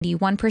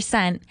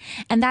1%.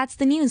 And that's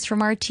the news from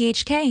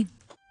RTHK.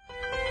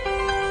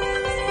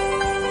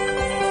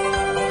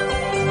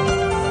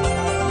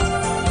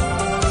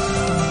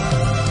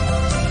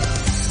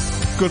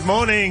 Good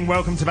morning.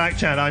 Welcome to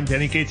Backchat. I'm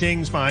Danny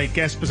Gittings. My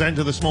guest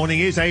presenter this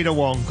morning is Ada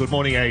Wong. Good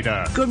morning,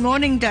 Ada. Good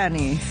morning,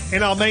 Danny.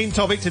 In our main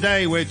topic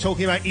today, we're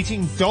talking about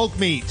eating dog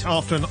meat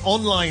after an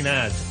online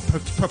ad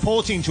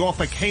purporting to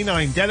offer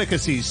canine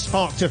delicacies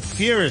sparked a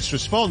furious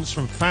response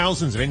from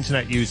thousands of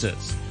internet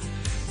users.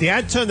 The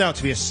ad turned out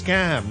to be a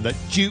scam that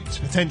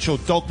duped potential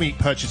dog meat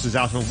purchasers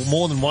out of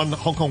more than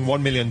Hong Kong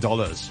 $1 million.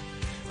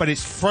 But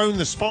it's thrown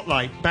the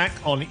spotlight back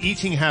on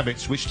eating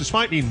habits, which,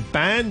 despite being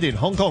banned in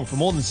Hong Kong for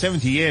more than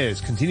 70 years,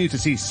 continue to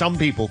see some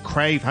people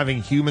crave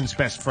having human's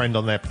best friend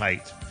on their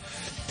plate.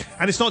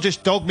 And it's not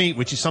just dog meat,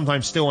 which is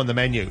sometimes still on the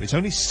menu. It's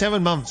only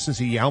 7 months since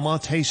a Yau Ma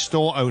Tei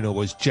store owner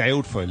was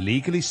jailed for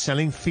illegally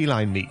selling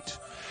feline meat.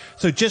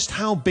 So just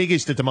how big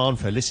is the demand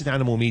for illicit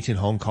animal meat in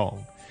Hong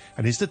Kong?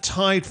 And is the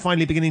tide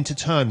finally beginning to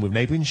turn, with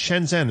neighbouring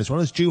Shenzhen as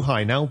well as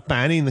Zhuhai now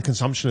banning the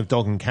consumption of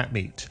dog and cat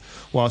meat,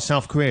 while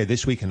South Korea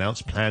this week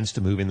announced plans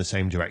to move in the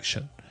same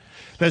direction?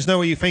 Let us know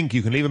what you think.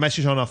 You can leave a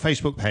message on our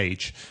Facebook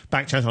page,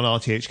 Backchat on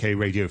RTHK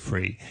Radio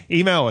Free.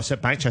 Email us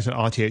at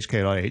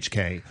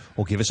backchat@rthk.hk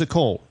or give us a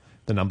call.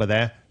 The number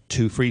there,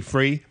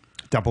 233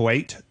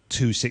 88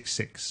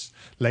 266.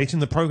 Later in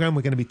the programme,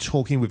 we're going to be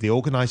talking with the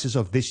organisers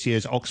of this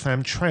year's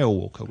Oxfam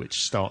Trailwalker,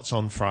 which starts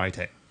on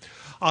Friday.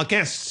 Our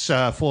guests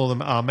for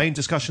our main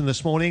discussion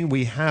this morning,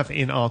 we have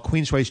in our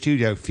Queensway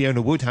studio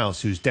Fiona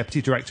Woodhouse, who's Deputy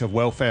Director of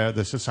Welfare of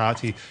the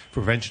Society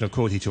for Prevention of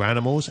Cruelty to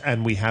Animals,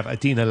 and we have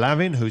Adina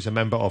Lavin, who's a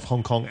member of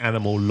Hong Kong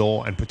Animal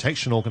Law and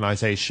Protection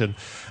Organisation,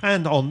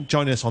 and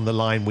joining us on the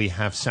line we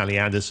have Sally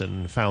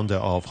Anderson, founder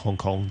of Hong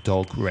Kong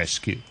Dog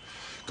Rescue.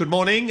 Good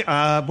morning.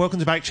 Welcome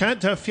to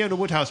Backchat. Fiona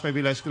Woodhouse,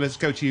 maybe let's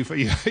go to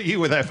you. You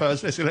were there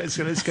first. Let's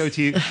go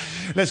to you.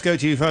 Let's go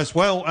to you first.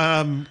 Well,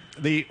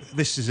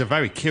 this is a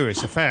very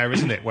curious affair,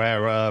 isn't it?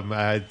 Where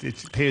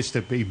it appears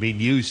to be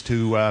being used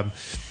to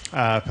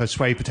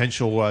persuade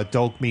potential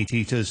dog meat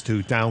eaters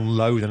to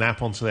download an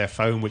app onto their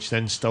phone, which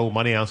then stole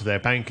money out of their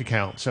bank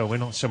account. So we're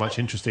not so much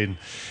interested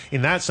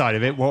in that side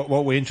of it.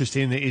 What we're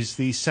interested in is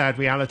the sad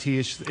reality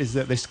is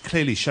that this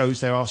clearly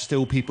shows there are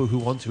still people who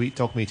want to eat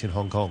dog meat in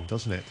Hong Kong,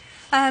 doesn't it?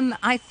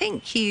 I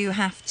think you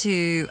have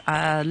to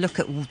look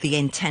at the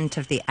intent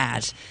of the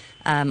ad.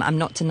 I'm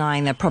not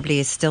denying there probably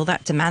is still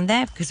that demand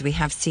there, because we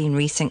have seen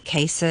recent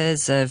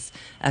cases of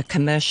a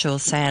commercial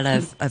sale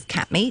of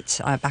cat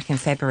meat back in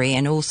February,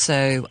 and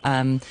also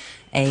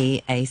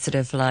a sort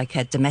of like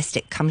a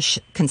domestic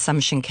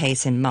consumption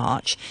case in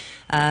March.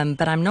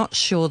 But I'm not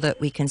sure that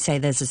we can say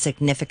there's a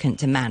significant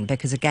demand,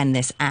 because, again,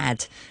 this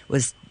ad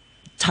was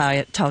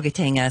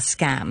targeting a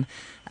scam.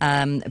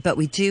 But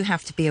we do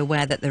have to be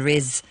aware that there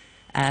is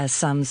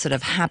some sort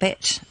of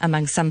habit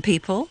among some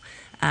people,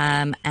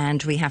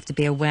 and we have to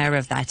be aware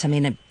of that. I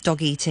mean,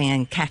 dog eating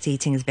and cat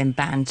eating has been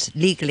banned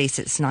legally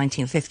since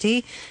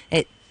 1950.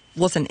 It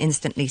wasn't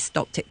instantly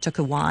stopped. It took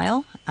a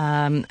while,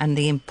 and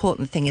the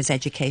important thing is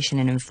education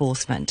and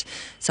enforcement.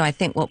 So I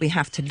think what we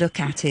have to look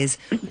at is,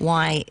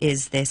 why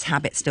is this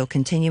habit still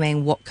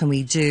continuing? What can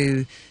we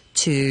do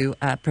to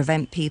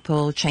prevent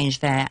people, change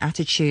their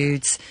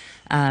attitudes,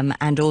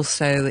 and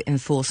also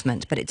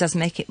enforcement. But it does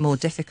make it more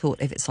difficult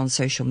if it's on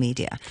social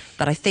media.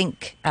 But I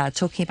think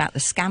talking about the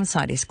scam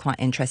side is quite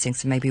interesting,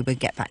 so maybe we'll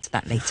get back to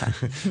that later.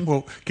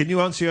 Well, can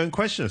you answer your own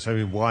questions? I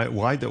mean, why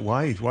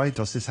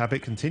does this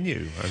habit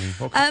continue?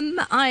 I mean,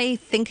 I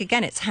think,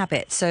 again, it's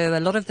habit. So a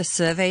lot of the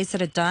surveys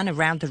that are done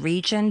around the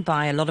region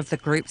by a lot of the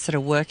groups that are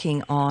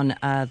working on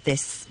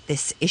this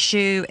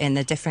issue in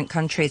the different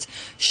countries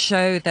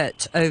show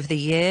that over the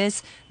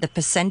years, the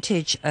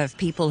percentage of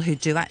people who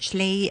do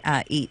actually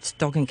eat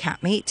dog and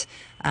cat meat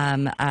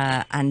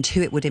and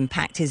who it would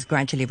impact is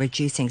gradually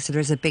reducing. So there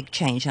is a big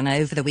change. And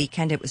over the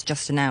weekend, it was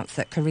just announced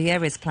that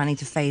Korea is planning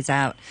to phase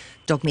out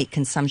dog meat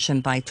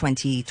consumption by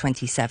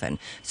 2027.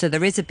 So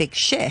there is a big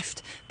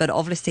shift, but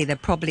obviously there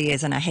probably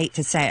is, and I hate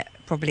to say it,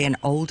 probably an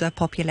older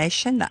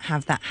population that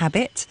have that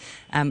habit,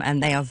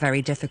 and they are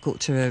very difficult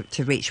to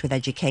reach with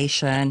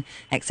education,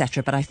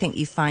 etc. But I think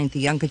you find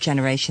the younger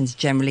generations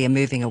generally are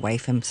moving away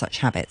from such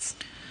habits.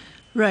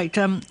 Right.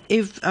 Hello,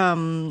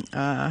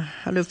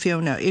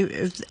 Fiona.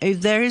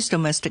 If there is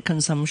domestic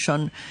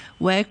consumption,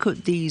 where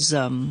could these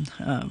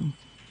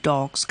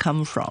dogs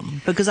come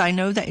from? Because I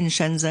know that in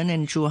Shenzhen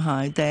and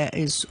Zhuhai, there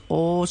is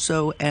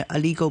also a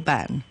legal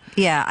ban.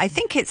 Yeah, I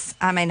think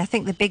I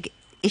think the big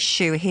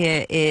issue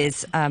here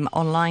is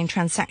online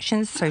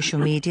transactions, social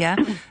media,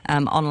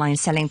 online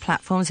selling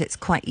platforms. It's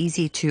quite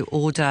easy to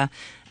order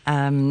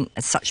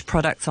such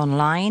products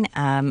online,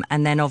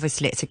 and then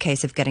obviously it's a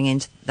case of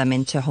getting them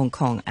into Hong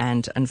Kong,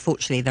 and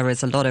unfortunately there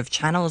is a lot of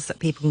channels that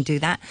people can do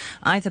that,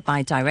 either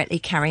by directly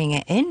carrying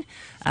it in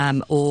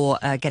or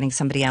getting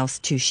somebody else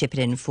to ship it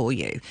in for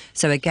you.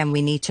 So again,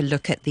 we need to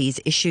look at these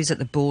issues at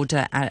the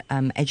border,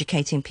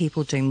 educating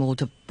people, doing more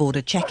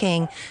border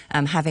checking,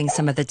 having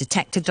some of the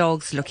detector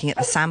dogs looking at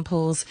the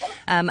samples,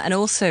 and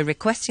also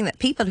requesting that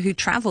people who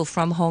travel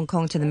from Hong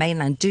Kong to the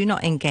mainland do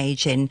not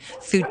engage in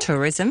food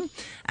tourism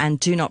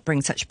and do not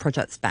bring such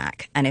products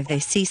back. And if they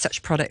see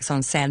such products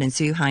on sale in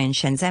Zhuhai and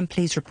Shenzhen,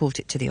 please report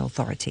it to the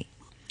authority.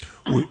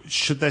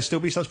 Should there still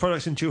be such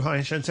products in Zhuhai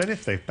and Shenzhen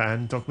if they've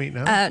banned dog meat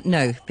now?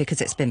 No, because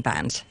it's been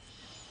banned.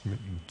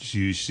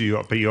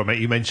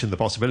 You mentioned the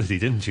possibility,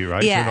 didn't you,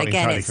 right? Yeah,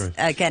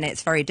 again,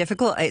 it's very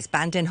difficult. It's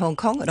banned in Hong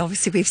Kong, and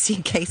obviously we've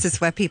seen cases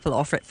where people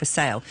offer it for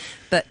sale.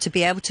 But to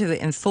be able to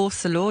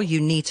enforce the law,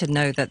 you need to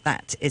know that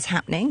that is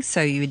happening,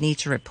 so you need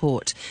to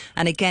report.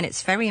 And again,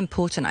 it's very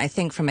important, I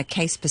think, from a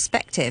case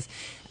perspective,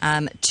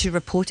 to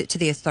report it to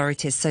the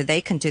authorities so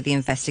they can do the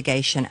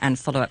investigation and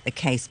follow up the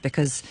case,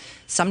 because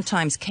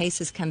sometimes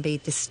cases can be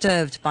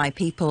disturbed by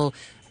people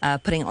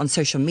putting it on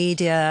social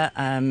media,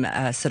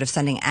 sort of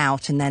sending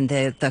out, and then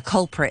the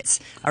culprits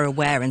are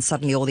aware and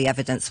suddenly all the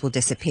evidence will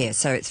disappear.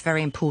 So it's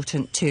very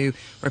important to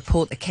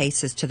report the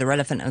cases to the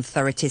relevant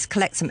authorities,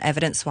 collect some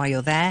evidence while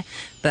you're there,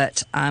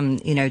 but,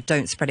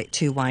 don't spread it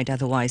too wide,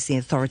 otherwise the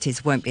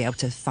authorities won't be able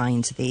to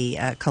find the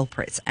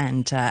culprits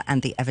and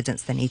the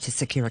evidence they need to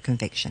secure a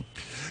conviction.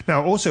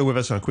 Now, also with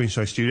us on Queen's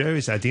Choice Studio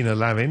is Adina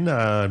Lavin,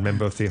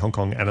 member of the Hong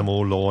Kong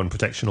Animal Law and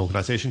Protection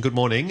Organisation. Good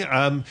morning.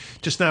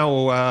 Just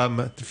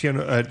now,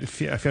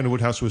 Fiona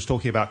Woodhouse was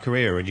talking about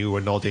Korea, and you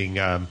were nodding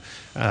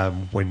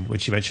when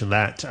she mentioned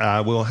that.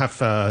 We'll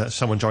have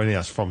someone joining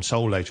us from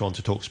Seoul later on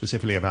to talk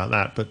specifically about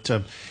that.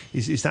 But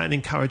is that an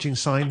encouraging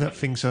sign that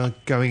things are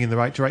going in the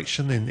right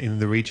direction in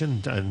the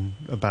region and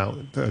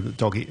about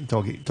dog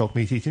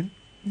meat eating?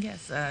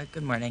 Yes,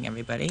 good morning,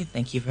 everybody.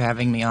 Thank you for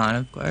having me on,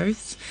 of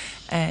course.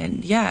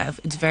 And yeah,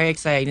 it's very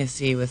exciting to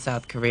see with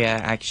South Korea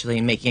actually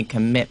making a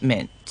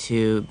commitment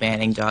to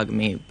banning dog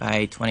meat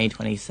by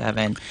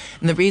 2027.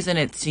 And the reason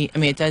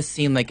it does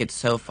seem like it's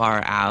so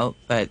far out,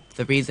 but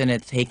the reason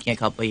it's taking a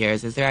couple of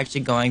years is they're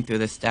actually going through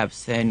the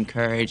steps to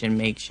encourage and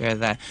make sure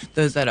that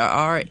those that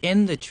are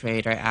in the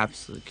trade are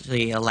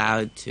absolutely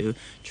allowed to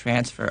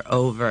transfer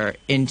over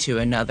into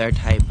another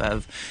type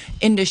of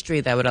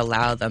industry that would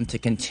allow them to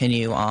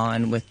continue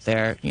on with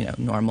their,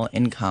 normal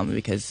income,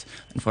 because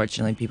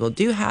unfortunately people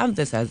do have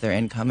this as their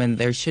income, and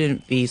they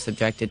shouldn't be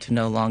subjected to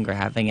no longer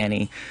having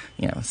any,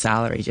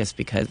 salary just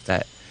because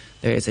that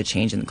there is a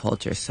change in the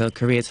culture. So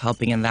Korea is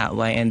helping in that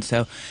way. And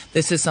so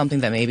this is something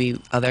that maybe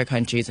other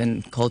countries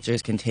and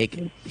cultures can take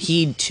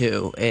heed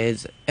to,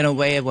 is in a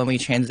way of when we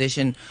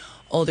transition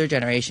older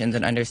generations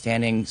and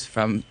understandings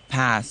from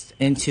past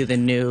into the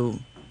new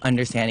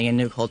understanding and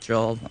new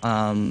cultural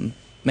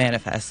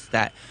manifests,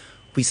 that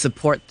we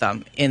support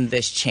them in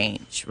this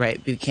change,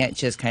 right? We can't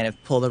just kind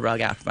of pull the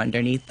rug out from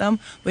underneath them.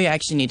 We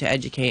actually need to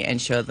educate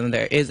and show them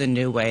there is a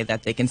new way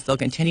that they can still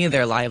continue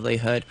their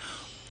livelihood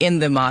in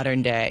the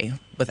modern day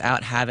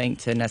without having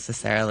to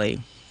necessarily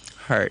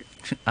hurt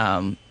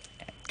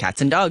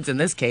cats and dogs in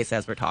this case,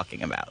 as we're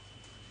talking about.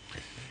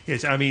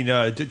 Yes, I mean,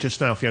 just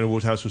now Fiona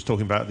Woodhouse was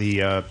talking about the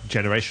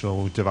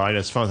generational divide.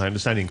 As far as I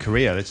understand, in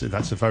Korea,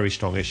 that's a very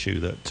strong issue,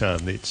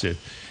 that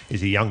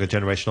it's a younger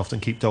generation often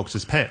keep dogs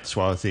as pets,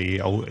 while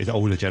the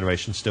older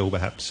generation still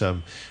perhaps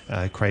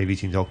crave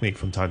eating dog meat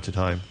from time to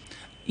time.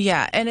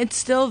 Yeah, and it's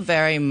still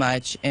very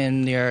much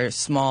in your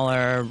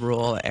smaller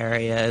rural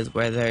areas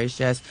where there's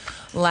just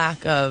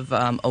lack of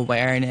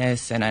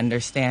awareness and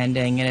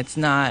understanding,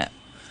 and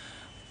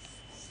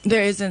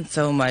there isn't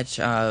so much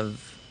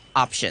of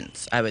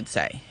options, I would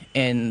say,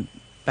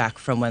 back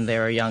from when they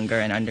were younger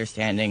and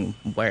understanding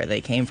where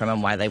they came from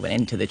and why they went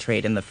into the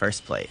trade in the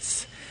first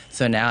place.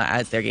 So now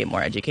as they get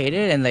more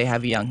educated and they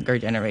have younger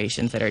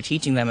generations that are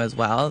teaching them as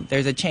well,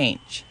 there's a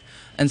change.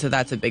 And so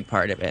that's a big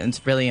part of it. And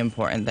it's really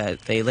important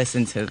that they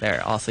listen to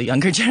their also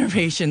younger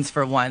generations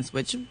for once,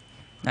 which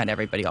not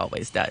everybody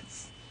always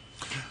does.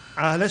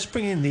 Let's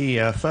bring in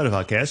the third of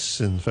our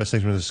guests in the first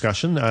segment of the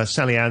discussion,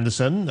 Sally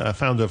Anderson,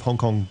 founder of Hong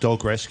Kong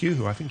Dog Rescue,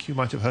 who I think you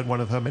might have heard one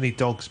of her many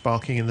dogs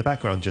barking in the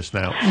background just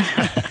now.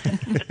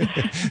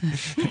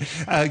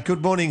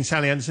 Good morning,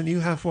 Sally Anderson.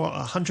 You have,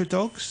 100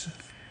 dogs?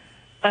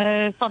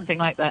 Something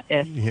like that,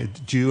 yes. Yeah.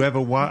 Do you ever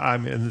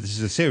and this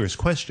is a serious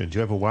question, do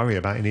you ever worry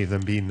about any of them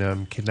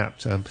being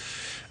kidnapped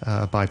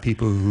by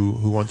people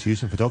who want to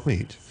use them for dog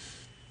meat?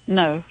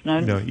 No.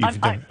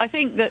 I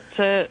think that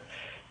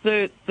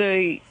the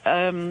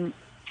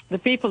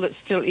people that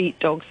still eat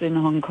dogs in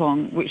Hong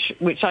Kong,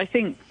 which I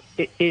think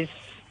is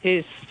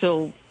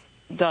still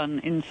done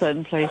in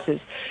certain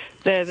places,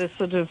 they're the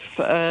sort of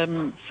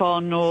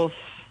far north,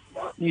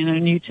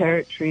 new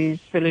territories,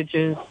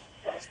 villages.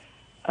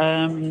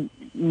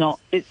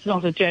 It's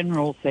not a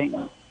general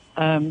thing,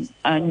 and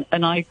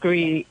I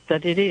agree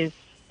that it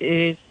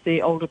is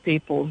the older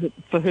people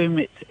for whom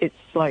it's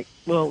like,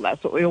 well,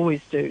 that's what we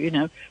always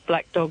do,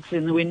 black dogs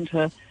in the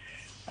winter,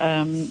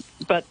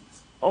 but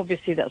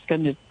obviously that's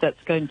going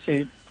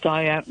to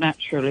die out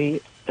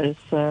naturally.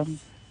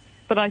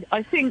 But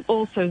I think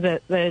also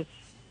that there's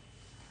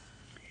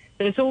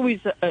always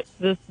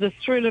the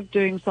thrill of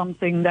doing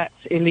something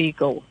that's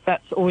illegal.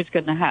 That's always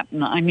going to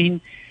happen. I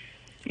mean,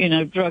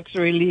 drugs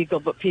are illegal,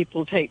 but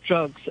people take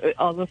drugs.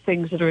 Other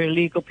things that are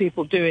illegal,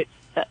 people do it,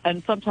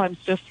 and sometimes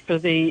just for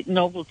the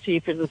novelty,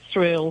 for the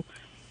thrill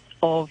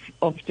of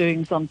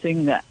doing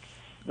something that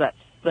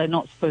they're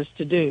not supposed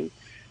to do.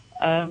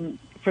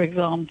 For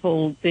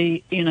example,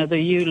 the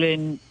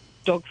Yulin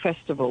Dog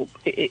Festival.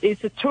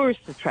 It's a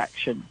tourist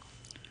attraction.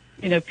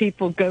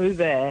 People go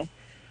there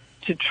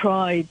to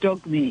try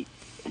dog meat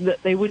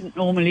that they wouldn't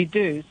normally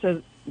do.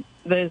 So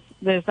there's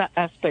that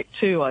aspect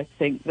too. I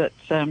think that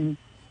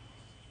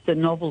the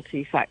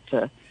novelty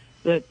factor,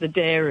 the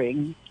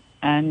daring,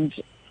 and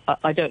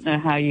I don't know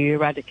how you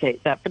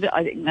eradicate that, but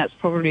I think that's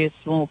probably a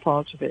small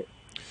part of it.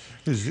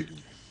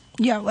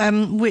 Yeah,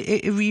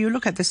 if you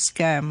look at the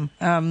scam,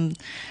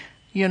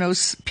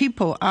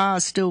 people are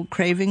still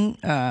craving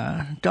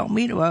dog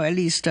meat, well, at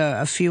least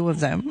a few of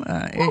them,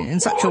 in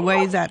such a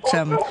way that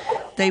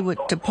they would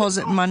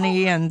deposit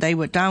money and they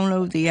would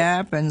download the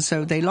app, and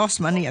so they lost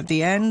money at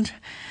the end.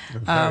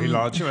 Very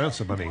large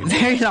amounts of money.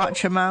 Very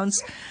large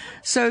amounts.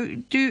 So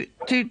do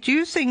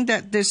you think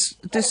that this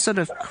sort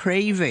of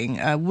craving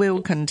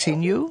will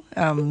continue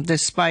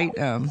despite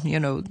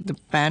the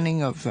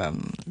banning of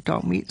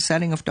dog meat,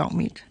 selling of dog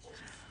meat?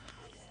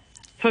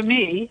 For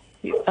me,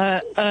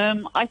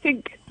 I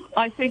think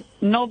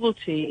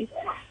novelty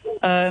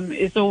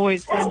is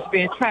always going to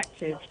be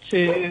attractive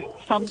to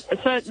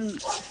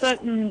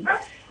certain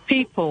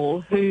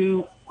people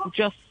who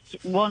just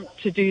want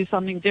to do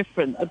something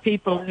different. The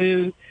people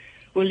who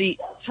will eat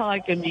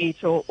tiger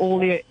meat or all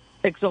the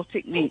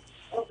exotic meats.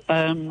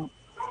 There'll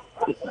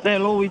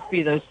always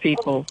be those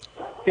people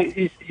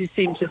who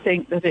seem to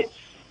think that it's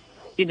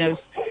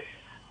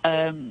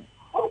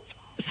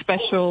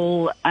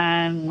special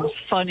and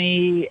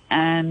funny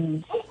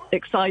and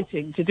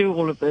exciting to do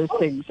all of those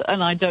things,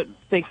 and I don't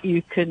think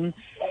you can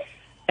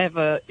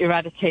ever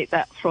eradicate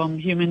that from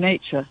human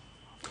nature.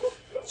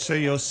 So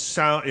you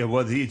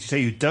say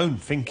you don't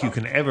think you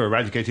can ever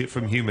eradicate it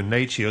from human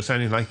nature. You're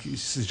sounding like you're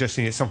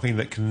suggesting it's something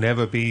that can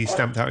never be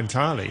stamped out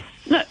entirely.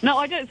 No,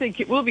 I don't think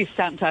it will be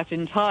stamped out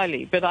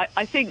entirely, but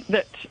I think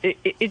that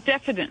it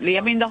definitely,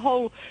 the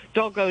whole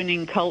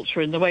dog-owning culture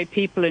and the way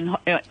people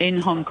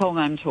in Hong Kong,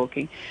 I'm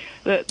talking,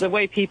 the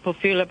way people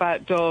feel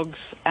about dogs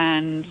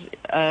and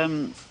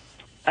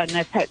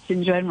their pets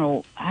in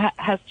general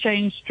has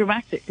changed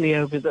dramatically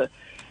over the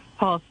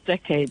past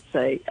decade,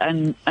 say,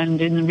 and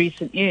in the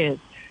recent years.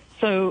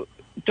 So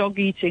dog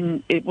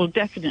eating, it will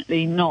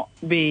definitely not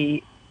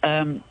be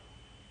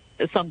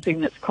something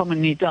that's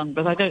commonly done,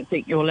 but I don't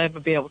think you'll ever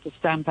be able to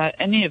stamp out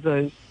any of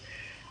those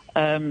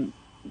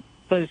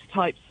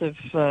types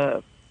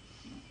of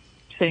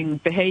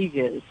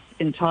behaviours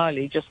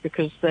entirely just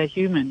because they're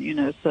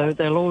human, so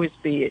there'll always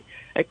be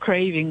a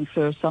craving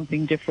for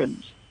something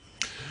different.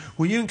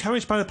 Were you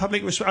encouraged by the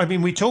public response?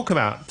 We talk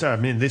about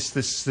this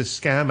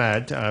scam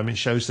ad. It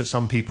shows that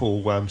some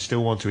people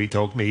still want to eat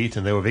dog meat,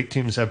 and there were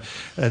victims. There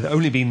have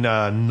only been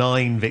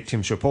 9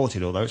 victims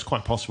reported, although it's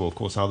quite possible, of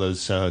course,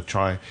 others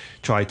try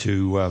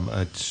to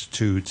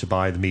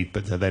buy the meat,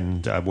 but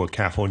then were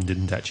careful and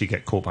didn't actually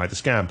get caught by the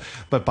scam.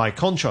 But by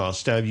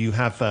contrast, you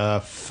have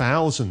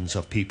thousands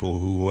of people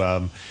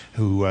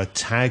who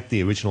tagged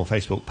the original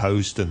Facebook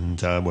post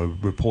and were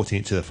reporting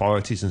it to the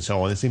authorities and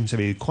so on. It seems to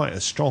be quite a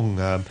strong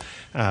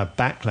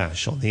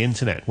backlash on the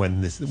internet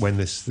when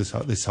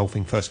this whole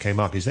thing first came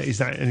up. Is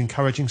that an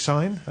encouraging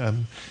sign,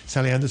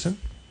 Sally Anderson?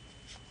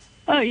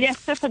 Oh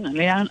yes,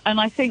 definitely, and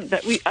I think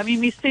that we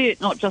see it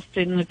not just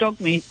in the dog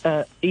meat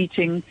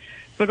eating,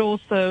 but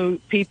also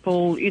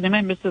people,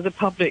 members of the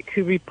public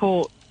who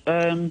report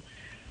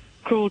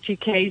cruelty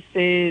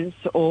cases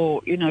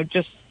or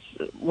just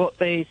what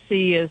they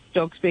see as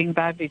dogs being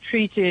badly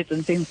treated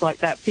and things like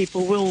that.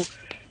 People will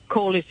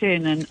call it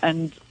in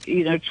and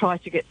try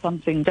to get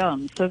something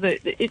done. So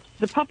that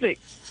the public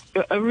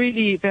are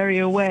really very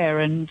aware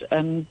and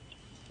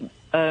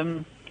in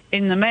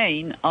the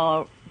main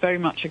are very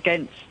much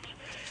against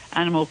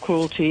animal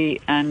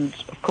cruelty, and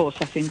of course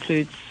that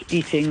includes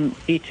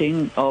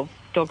eating of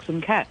dogs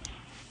and cats.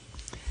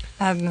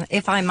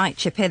 If I might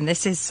chip in,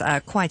 this is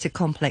quite a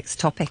complex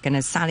topic, and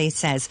as Sally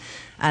says,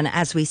 and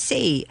as we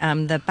see,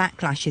 the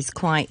backlash is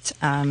quite,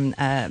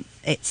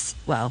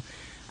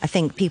 I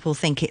think people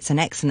think it's an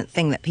excellent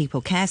thing that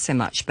people care so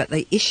much, but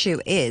the issue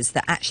is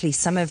that actually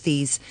some of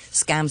these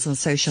scams on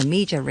social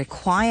media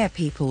require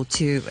people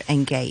to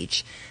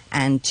engage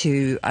and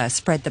to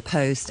spread the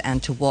post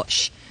and to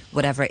watch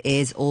whatever it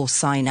is or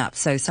sign up.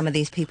 So some of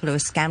these people who are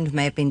scammed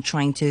may have been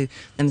trying to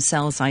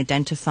themselves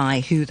identify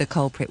who the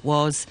culprit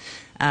was.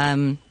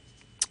 And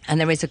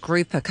there is a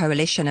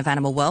coalition of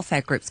animal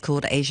welfare groups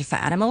called Asia for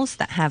Animals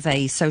that have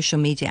a social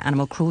media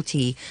animal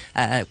cruelty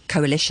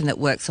coalition that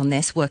works on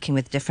this, working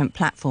with different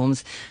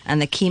platforms.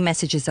 And the key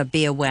messages are: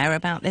 be aware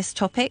about this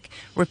topic,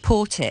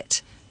 report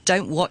it,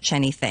 don't watch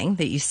anything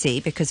that you see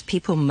because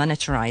people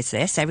monetize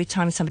this. Every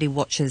time somebody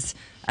watches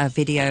a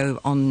video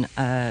on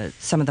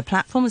some of the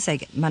platforms, they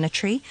get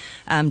monetary.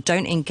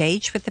 Don't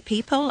engage with the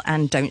people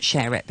and don't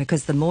share it,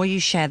 because the more you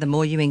share, the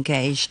more you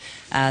engage,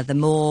 the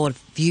more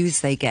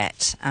views they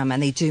get,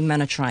 and they do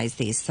monetize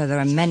these. So there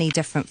are many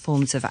different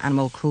forms of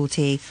animal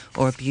cruelty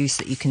or abuse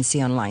that you can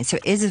see online. So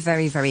it is a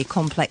very, very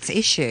complex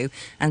issue,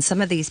 and some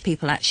of these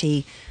people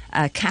actually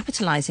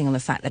capitalizing on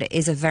the fact that it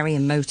is a very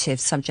emotive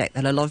subject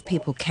that a lot of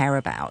people care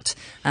about.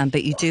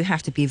 But you do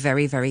have to be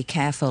very, very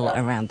careful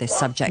around this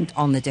subject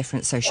on the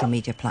different social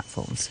media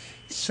platforms.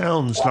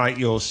 Sounds like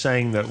you're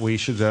saying that we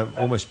should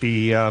almost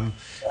be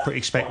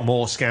expect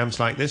more scams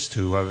like this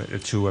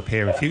to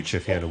appear in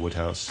future, Fiona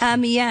Woodhouse.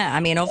 Yeah, I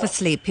mean,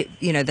 obviously,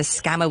 the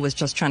scammer was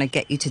just trying to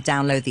get you to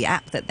download the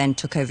app that then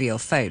took over your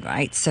phone,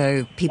 right?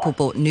 So people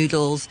bought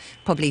noodles.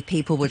 Probably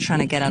people were trying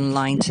to get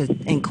online to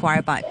inquire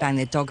about buying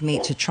their dog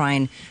meat to try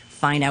and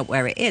find out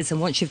where it is. And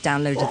once you've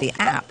downloaded the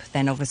app,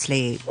 then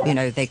obviously,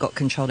 they got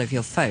control of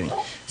your phone.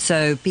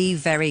 So be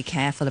very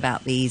careful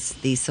about these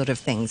sort of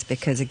things,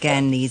 because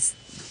again,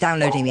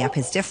 downloading the app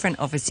is different.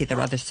 Obviously, there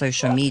are other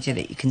social media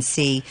that you can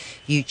see,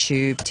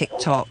 YouTube,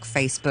 TikTok,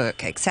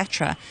 Facebook,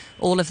 etc.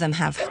 All of them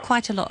have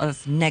quite a lot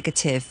of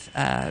negative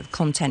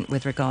content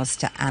with regards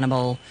to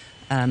animal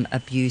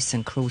abuse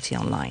and cruelty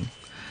online.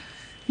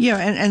 Yeah,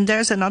 and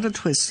there's another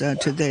twist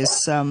to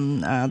this.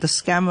 The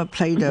scammer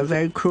played a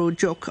very cruel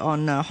joke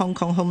on Hong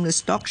Kong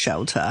homeless dog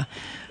shelter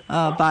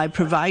by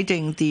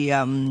providing the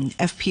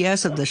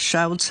FPS of the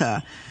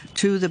shelter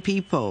to the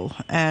people.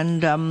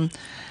 And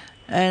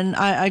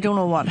I don't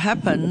know what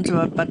happened,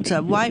 but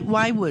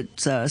why would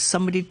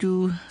somebody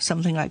do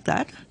something like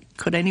that?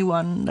 Could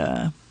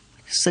anyone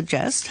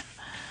suggest?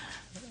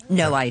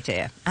 No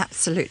idea.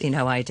 Absolutely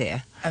no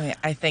idea. I mean,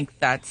 I think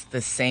that's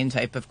the same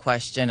type of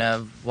question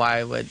of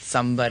why would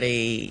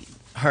somebody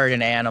hurt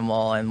an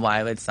animal and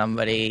why would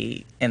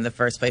somebody in the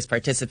first place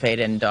participate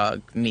in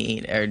dog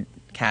meat or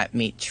cat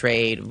meat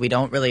trade. We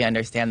don't really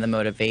understand the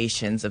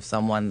motivations of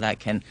someone that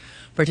can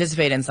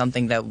participate in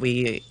something that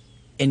we,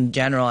 in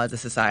general, as a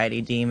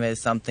society, deem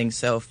as something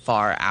so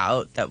far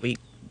out that we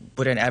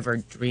wouldn't ever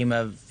dream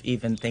of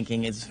even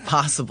thinking is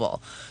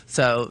possible.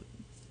 So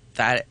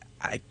to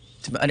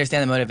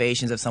understand the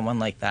motivations of someone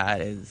like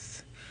that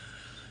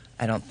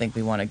I don't think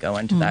we want to go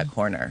into that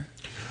corner.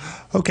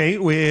 Okay,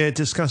 we're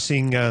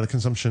discussing the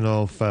consumption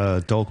of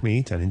dog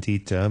meat and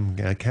indeed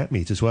cat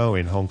meat as well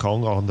in Hong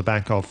Kong on the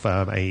back of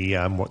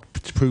what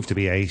proved to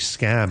be a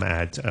scam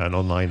ad, an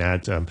online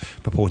ad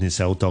purporting to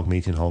sell dog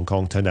meat in Hong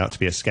Kong. Turned out to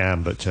be a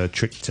scam, but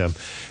tricked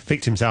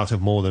victims out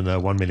of more than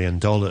 $1 million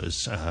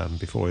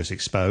before it was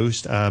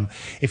exposed.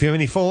 If you have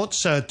any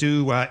thoughts,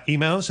 do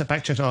email us at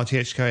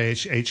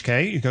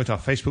backchat@rthk.hk. You go to our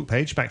Facebook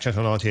page, Backchat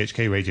on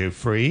RTHK Radio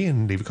Free,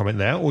 and leave a comment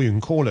there, or you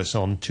can call us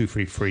on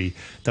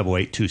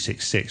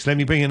 233-88266. Let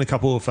me bring in a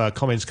couple of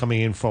comments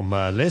coming in from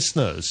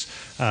listeners.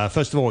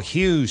 First of all,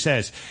 Hugh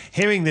says,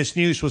 hearing this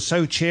news was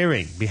so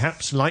cheering.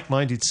 Perhaps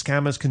like-minded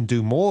scammers can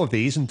do more of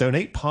these and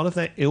donate part of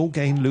their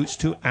ill-gained loots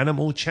to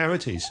animal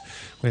charities.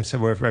 We have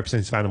several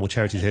representatives of animal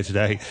charities here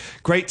today.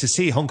 Great to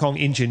see Hong Kong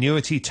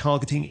ingenuity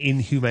targeting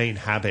inhumane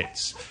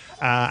habits.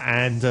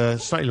 And a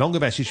slightly longer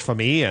message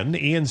from Ian.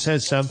 Ian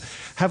says,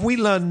 have we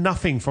learned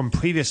nothing from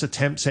previous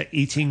attempts at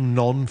eating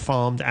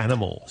non-farmed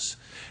animals?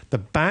 The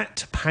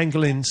bat,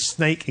 pangolin,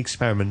 snake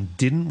experiment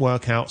didn't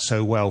work out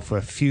so well for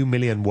a few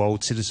million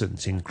world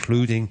citizens,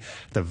 including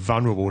the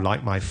vulnerable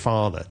like my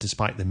father,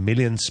 despite the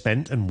millions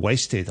spent and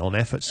wasted on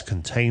efforts to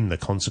contain the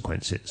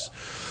consequences.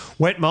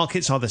 Wet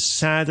markets are the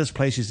saddest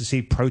places to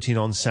see protein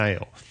on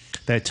sale.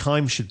 Their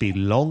time should be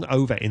long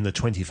over in the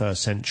 21st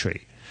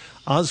century.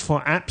 As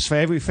for apps for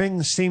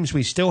everything, seems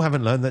we still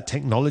haven't learned that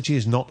technology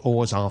is not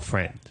always our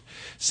friend.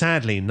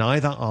 Sadly,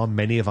 neither are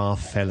many of our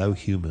fellow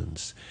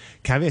humans.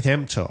 Caveat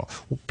emptor,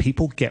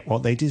 people get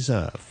what they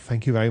deserve.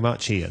 Thank you very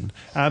much, Ian.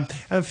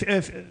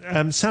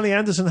 Sally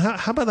Anderson,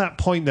 how about that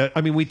point that,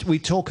 I mean, we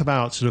talk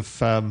about sort of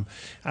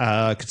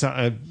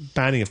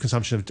banning of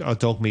consumption of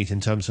dog meat in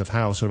terms of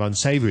how sort of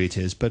unsavoury it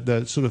is, but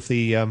the sort of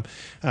the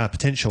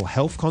potential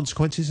health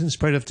consequences and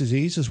spread of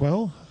disease as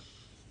well?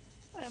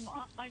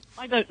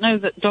 I don't know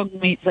that dog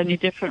meat's any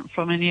different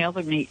from any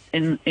other meat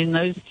in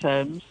those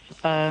terms.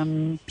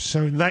 So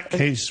in that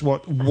case,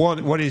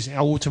 what is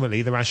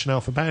ultimately the rationale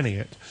for banning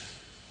it?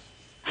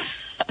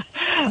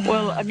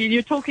 Well, I mean,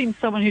 you're talking to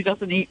someone who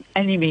doesn't eat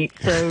any meat,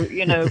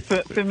 so,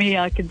 for me,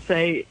 I can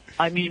say,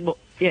 I mean,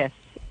 yes.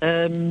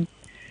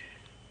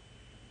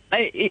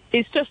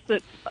 It's just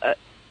that,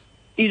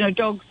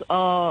 dogs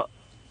are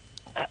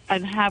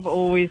and have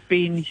always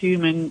been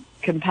human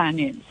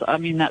companions. I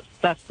mean,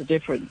 that's the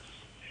difference.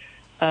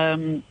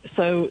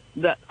 So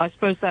that I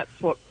suppose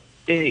that's what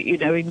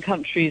in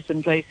countries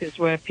and places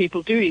where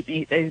people do eat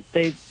meat,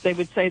 they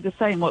would say the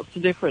same. What's the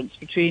difference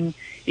between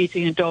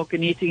eating a dog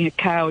and eating a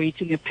cow,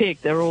 eating a pig?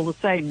 They're all the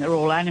same. They're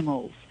all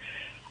animals.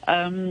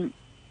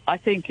 I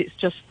think it's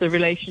just the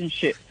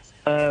relationship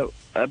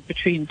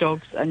between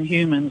dogs and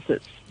humans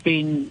that's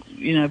been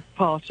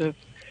part of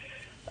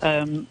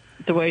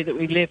the way that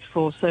we lived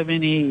for so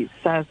many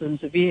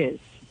thousands of years.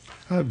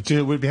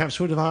 Would perhaps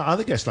sort of our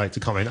other guests like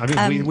to comment?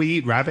 I mean, we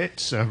eat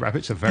rabbits.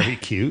 Rabbits are very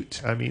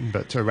cute. I mean,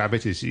 but a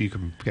rabbit is, you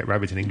can get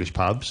rabbit in English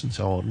pubs and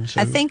so on.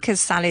 So. I think, as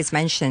Sally's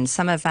mentioned,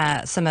 some of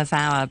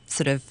our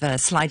sort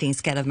of sliding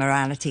scale of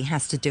morality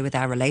has to do with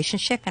our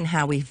relationship and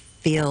how we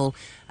feel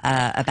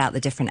about the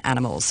different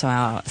animals, so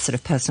our sort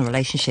of personal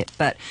relationship.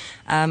 But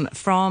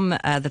from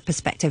the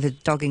perspective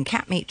of dog and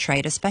cat meat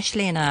trade,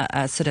 especially in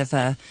a sort of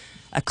a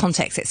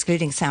context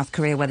excluding South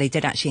Korea, where they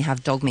did actually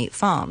have dog meat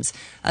farms,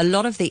 a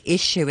lot of the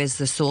issue is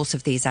the source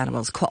of these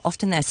animals. Quite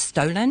often they're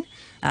stolen,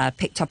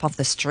 picked up off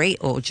the street,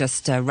 or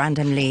just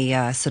randomly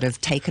sort of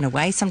taken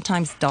away,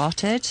 sometimes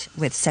darted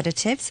with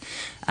sedatives.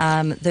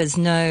 There's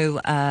no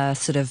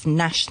sort of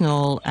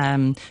national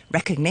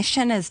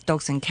recognition as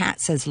dogs and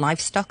cats as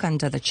livestock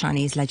under the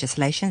Chinese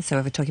legislation,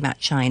 so we're talking about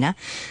China.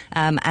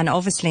 And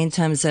obviously in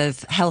terms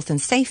of health and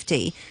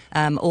safety,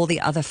 all the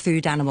other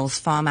food animals,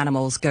 farm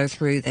animals, go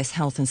through this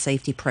health and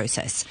safety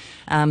process.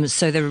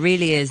 So there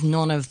really is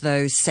none of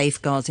those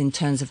safeguards in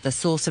terms of the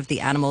source of the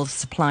animal,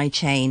 supply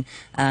chain,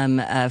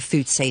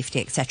 food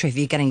safety, etc. If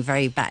you're getting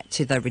very back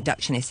to the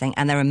reductionist thing,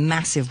 and there are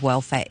massive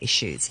welfare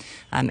issues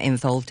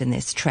involved in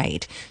this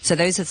trade. So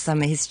those are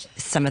some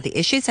of the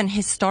issues. And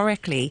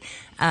historically,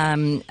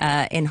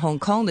 in Hong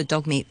Kong, the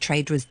dog meat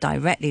trade was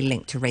directly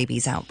linked to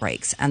rabies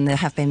outbreaks, and there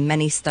have been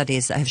many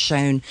studies that have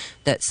shown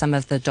that some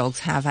of the dogs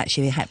have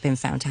actually been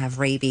found to have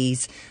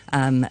rabies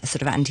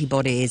sort of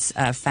antibodies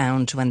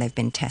found when they've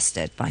been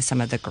tested by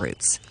some of the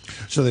groups.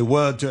 So they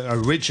were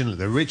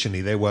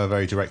originally they were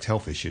very direct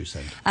health issues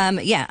then?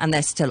 Yeah, and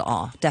there still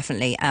are,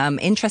 definitely.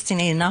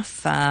 Interestingly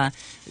enough,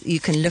 you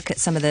can look at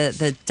some of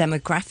the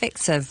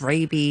demographics of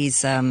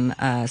rabies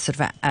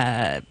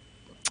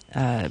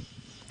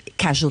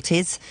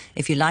casualties,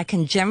 if you like,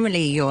 and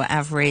generally your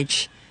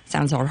average,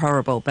 sounds all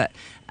horrible, but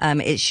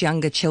it's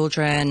younger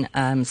children,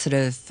 sort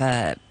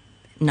of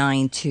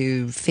 9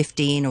 to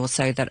 15 or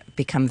so, that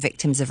become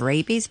victims of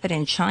rabies. But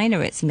in China,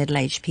 it's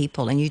middle-aged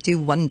people, and you do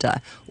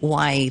wonder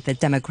why the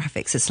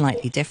demographics are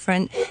slightly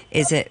different.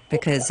 Is it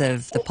because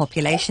of the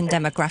population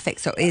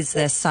demographics, or is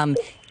there some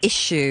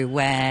issue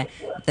where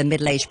the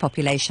middle-aged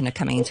population are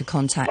coming into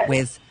contact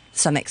with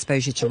some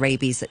exposure to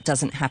rabies that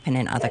doesn't happen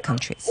in other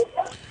countries?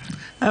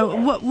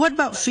 What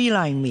about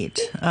feline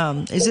meat?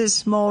 Is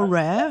this more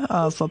rare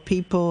for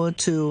people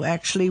to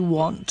actually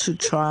want to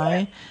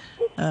try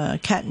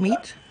cat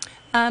meat?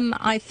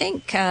 I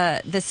think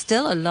there's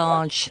still a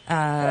large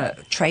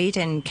trade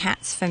in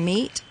cats for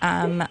meat.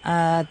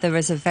 There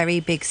was a very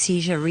big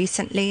seizure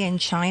recently in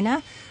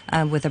China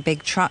with a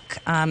big truck,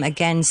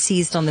 again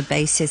seized on the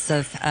basis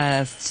of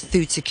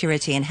food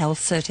security and health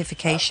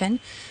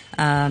certification.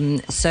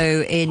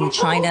 So in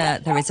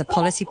China, there is a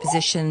policy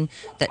position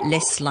that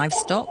lists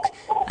livestock,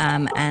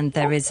 and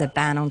there is a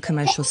ban on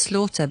commercial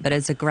slaughter, but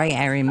there's a grey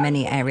area in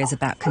many areas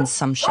about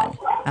consumption,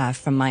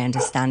 from my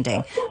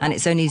understanding. And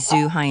it's only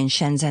Zhuhai and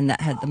Shenzhen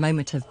that at the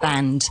moment have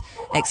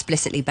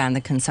explicitly banned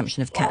the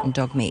consumption of cat and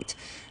dog meat.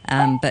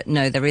 But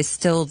no, there is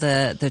still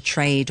the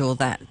trade or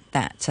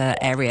that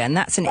area, and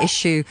that's an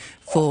issue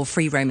for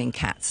free-roaming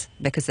cats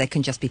because they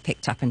can just be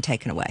picked up and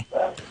taken away.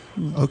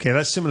 Okay,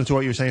 that's similar to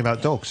what you were saying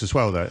about dogs as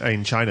well, though,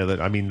 in China.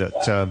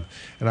 And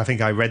I think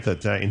I read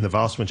that in the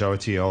vast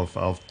majority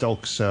of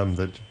dogs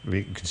that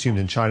we consumed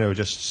in China are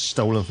just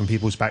stolen from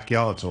people's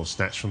backyards or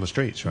snatched from the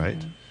streets, right?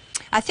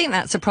 I think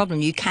that's a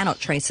problem. You cannot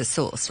trace a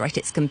source, right?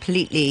 It's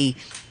completely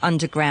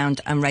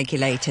underground,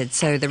 unregulated.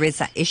 So there is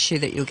that issue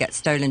that you'll get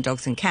stolen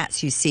dogs and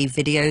cats. You see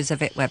videos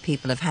of it where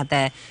people have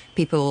had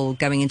people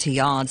going into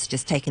yards,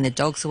 just taking the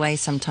dogs away,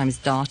 sometimes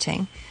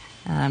darting.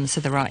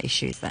 So there are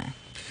issues there.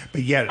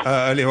 But yeah,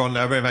 earlier on,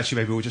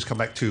 actually, maybe we'll just come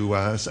back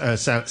to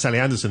Sally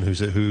Anderson,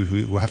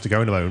 who will have to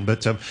go in a moment.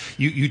 But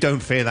you don't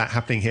fear that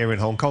happening here in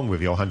Hong Kong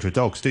with your 100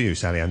 dogs, do you,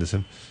 Sally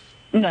Anderson?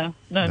 No.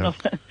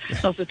 Not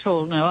at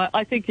all. No,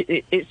 I think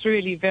it's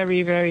really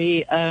very,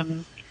 very a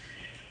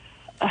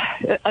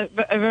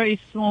very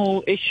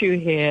small issue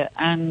here,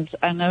 and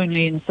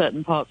only in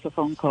certain parts of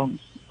Hong Kong.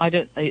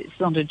 It's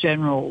not a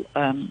general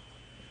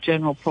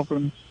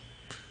problem.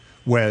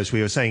 Whereas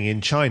we were saying in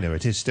China,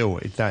 it is still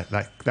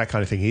that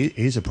kind of thing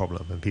is a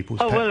problem, and people's.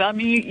 Oh well, I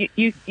mean,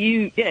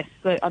 yes.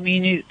 I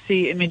mean, you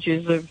see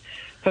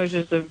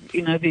photos of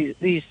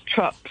these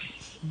trucks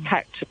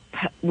packed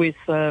with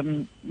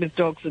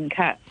dogs and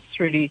cats. It's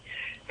really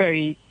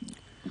very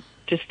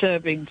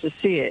disturbing to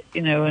see it,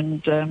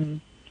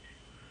 and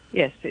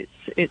yes,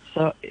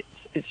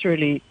 it's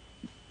really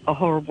a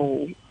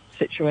horrible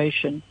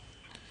situation.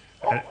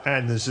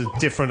 And there's a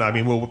different. I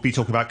mean, we'll be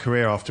talking about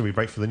Korea after we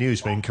break for the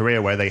news. But in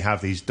Korea, where they have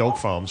these dog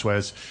farms,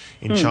 whereas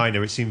in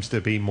China, it seems to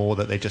be more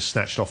that they just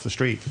snatched off the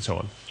street and so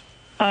on.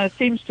 It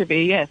seems to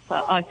be, yes.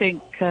 I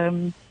think.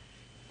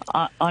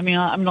 I mean,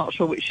 I'm not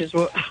sure which is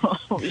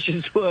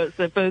worse.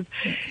 They're both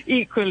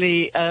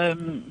equally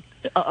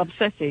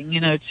upsetting,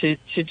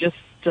 to just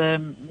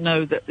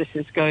know that this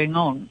is going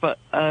on. But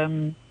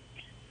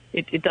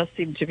it does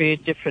seem to be a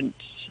different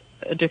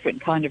a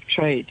different kind of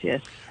trade.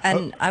 Yes.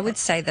 And I would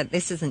say that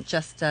this isn't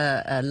just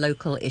a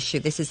local issue.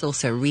 This is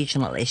also a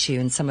regional issue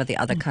in some of the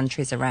other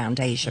countries around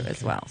Asia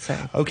as well. So.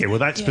 Okay, well,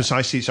 that's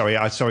precisely...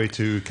 Sorry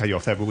to cut you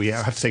off there, but we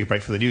have to take a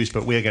break for the news.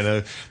 But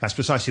that's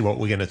precisely what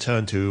we're going to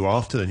turn to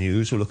after the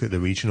news. We'll look at the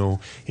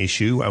regional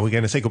issue. And we're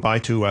going to say goodbye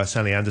to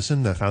Sally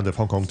Anderson, the founder of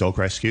Hong Kong Dog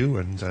Rescue,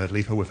 and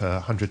leave her with her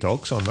 100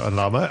 dogs on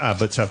Llama.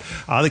 But our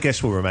other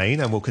guests will remain,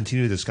 and we'll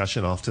continue the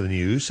discussion after the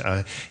news.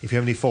 If you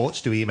have any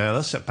thoughts, do email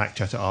us at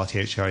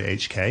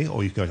backchat@rthk.hk,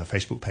 or you can go to our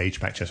Facebook page,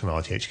 Backchat on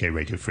RTHK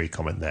Radio Free,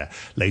 comment there.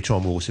 Later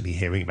on, we'll also be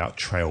hearing about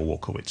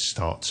Trailwalker, which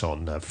starts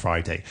on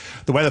Friday.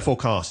 The weather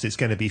forecast, it's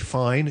going to be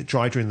fine,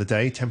 dry during the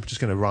day. Temperature's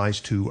going to rise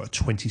to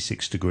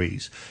 26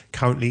 degrees.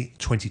 Currently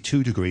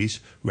 22 degrees,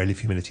 relative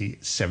humidity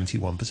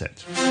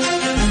 71%.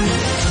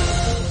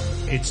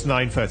 It's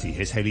 9:30.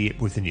 Here's Hayley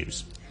Yip with the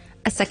news.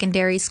 A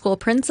secondary school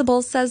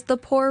principal says the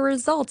poor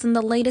results in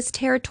the latest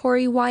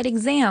territory-wide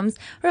exams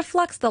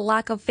reflects the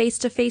lack of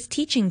face-to-face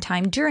teaching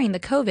time during the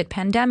COVID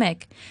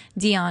pandemic.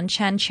 Dion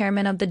Chen,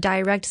 chairman of the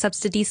Direct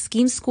Subsidy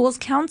Scheme Schools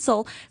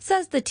Council,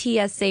 says the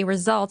TSA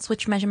results,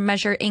 which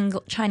measure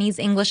Chinese,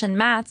 English, and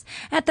maths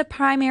at the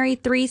primary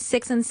 3,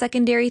 6, and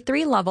secondary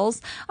 3 levels,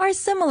 are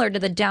similar to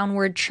the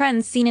downward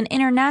trends seen in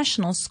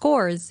international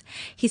scores.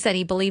 He said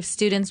he believes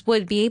students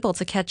would be able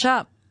to catch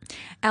up.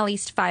 At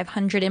least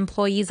 500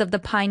 employees of the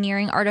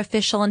pioneering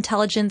artificial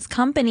intelligence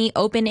company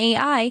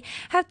OpenAI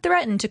have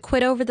threatened to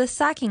quit over the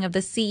sacking of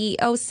the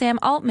CEO Sam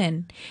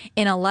Altman.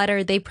 In a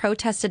letter, they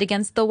protested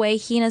against the way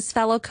he and his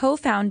fellow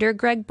co-founder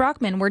Greg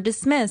Brockman were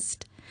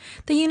dismissed.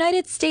 The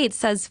United States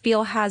says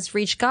fuel has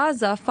reached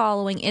Gaza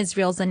following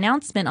Israel's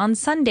announcement on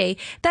Sunday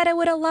that it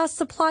would allow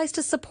supplies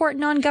to support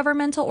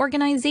non-governmental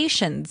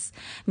organizations.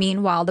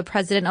 Meanwhile, the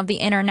president of the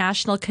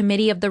International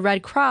Committee of the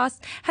Red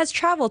Cross has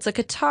traveled to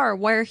Qatar,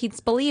 where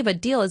he's believed a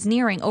deal is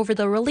nearing over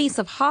the release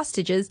of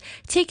hostages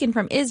taken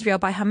from Israel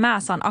by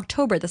Hamas on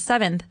October the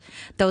 7th.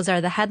 Those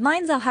are the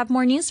headlines. I'll have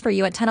more news for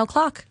you at 10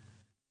 o'clock.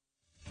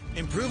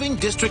 Improving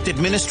district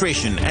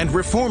administration and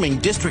reforming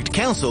district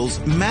councils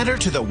matter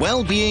to the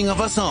well-being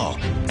of us all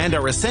and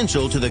are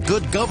essential to the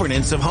good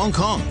governance of Hong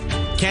Kong.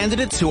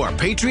 Candidates who are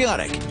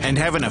patriotic and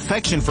have an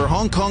affection for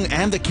Hong Kong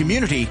and the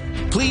community,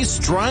 please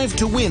strive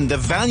to win the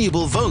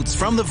valuable votes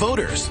from the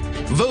voters.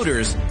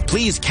 Voters,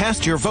 please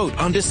cast your vote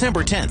on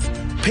December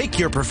 10th. Pick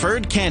your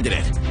preferred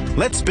candidate.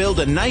 Let's build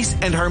a nice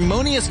and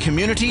harmonious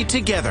community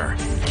together.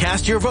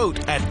 Cast your vote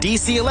at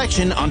DC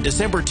election on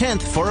December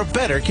 10th for a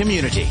better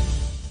community.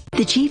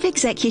 The Chief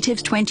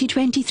Executive's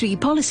 2023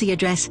 policy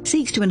address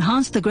seeks to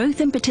enhance the growth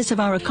impetus of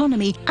our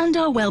economy and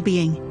our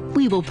well-being.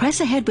 We will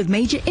press ahead with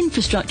major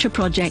infrastructure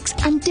projects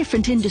and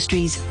different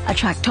industries,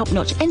 attract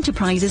top-notch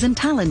enterprises and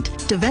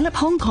talent, develop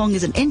Hong Kong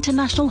as an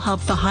international hub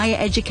for higher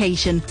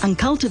education, and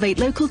cultivate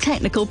local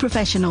technical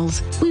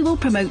professionals. We will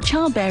promote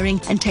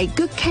childbearing and take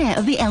good care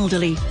of the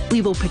elderly.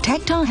 We will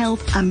protect our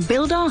health and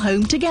build our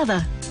home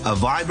together. A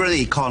vibrant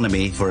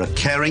economy for a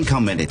caring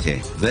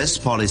community. This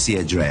policy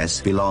address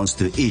belongs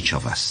to each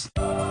of us.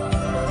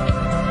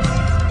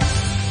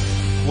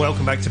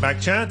 Welcome back to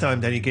Backchat. I'm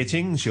Danny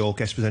Gittings. Your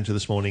guest presenter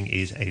this morning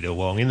is Ada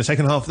Wong. In the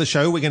second half of the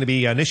show, we're going to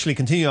be initially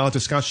continuing our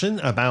discussion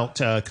about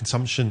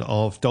consumption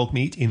of dog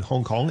meat in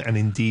Hong Kong and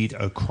indeed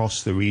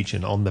across the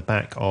region on the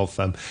back of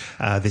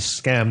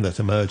this scam that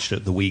emerged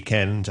at the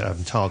weekend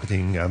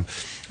targeting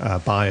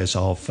buyers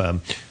of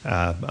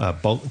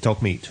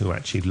dog meat who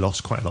actually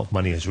lost quite a lot of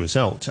money as a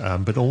result,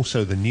 but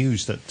also the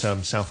news that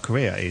South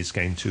Korea is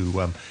going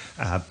to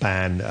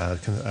ban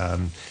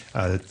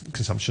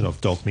consumption of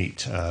dog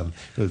meat.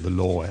 The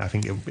law, I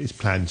think, is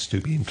planned to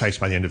be in place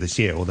by the end of this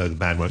year, although the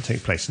ban won't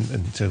take place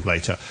until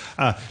later.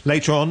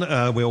 Later on,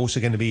 we're also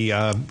going to be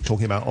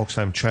talking about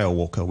Oxfam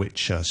Trailwalker,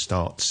 which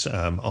starts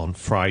on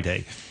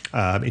Friday.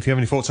 If you have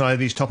any thoughts on either of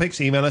these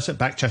topics, email us at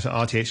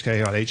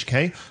backchat@rthk.hk,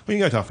 or you can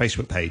go to our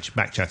Facebook page,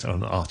 Backchat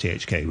on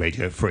RTHK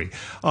Radio Free.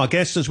 Our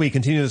guests, as we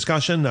continue the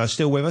discussion, are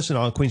still with us in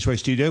our Queen's Road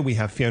studio. We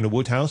have Fiona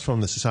Woodhouse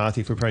from the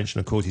Society for Prevention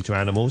of Cruelty to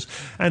Animals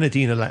and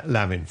Adina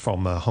Lavin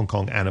from Hong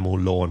Kong Animal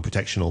Law and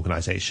Protection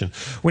Organisation.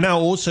 We're now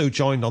also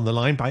joined on the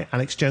line by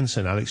Alex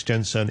Jensen. Alex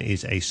Jensen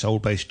is a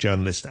Seoul-based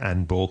journalist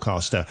and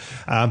broadcaster.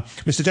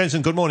 Mr.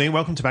 Jensen, good morning.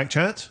 Welcome to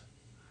Backchat.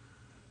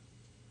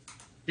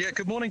 Yeah,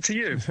 good morning to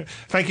you.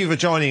 Thank you for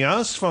joining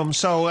us from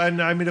Seoul.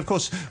 And I mean, of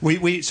course,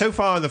 we so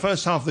far in the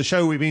first half of the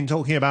show, we've been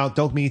talking about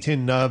dog meat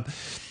in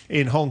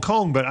Hong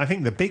Kong, but I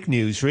think the big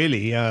news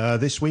really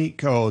this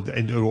week or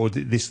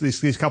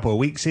this couple of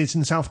weeks is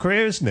in South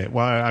Korea, isn't it?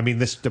 Well, I mean,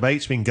 this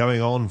debate's been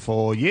going on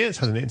for years,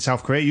 hasn't it, in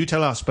South Korea? You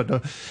tell us,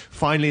 but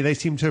finally they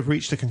seem to have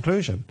reached a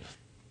conclusion.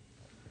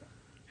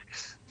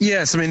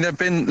 Yes, I mean, there have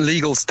been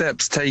legal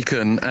steps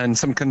taken and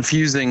some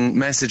confusing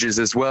messages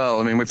as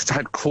well. I mean, we've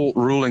had court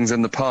rulings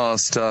in the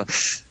past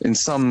in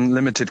some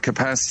limited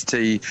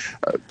capacity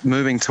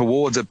moving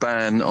towards a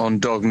ban on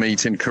dog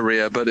meat in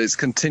Korea, but it's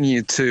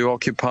continued to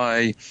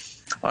occupy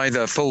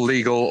either full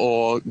legal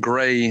or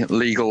grey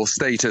legal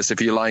status,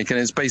 if you like, and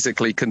it's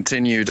basically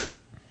continued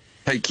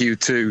take you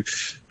to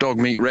dog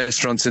meat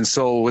restaurants in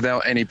Seoul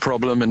without any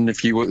problem, and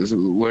if you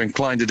were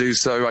inclined to do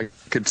so, I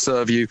could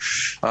serve you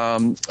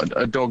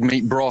a dog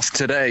meat broth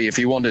today if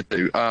you wanted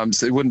to.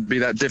 So it wouldn't be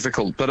that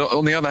difficult. But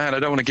on the other hand, I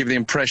don't want to give the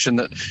impression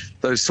that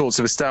those sorts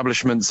of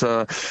establishments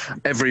are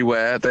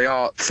everywhere. They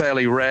are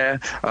fairly rare.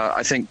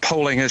 I think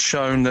polling has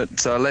shown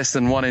that less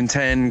than 1 in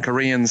 10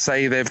 Koreans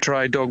say they've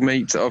tried dog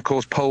meat. Of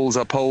course, polls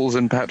are polls,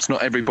 and perhaps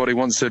not everybody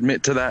wants to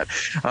admit to that.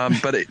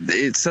 But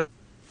it's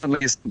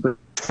certainly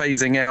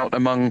phasing out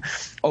among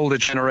older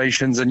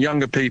generations, and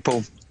younger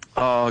people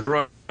are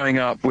growing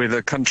up with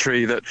a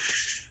country that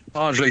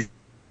largely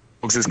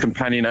dogs as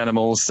companion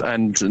animals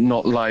and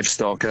not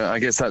livestock. I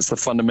guess that's the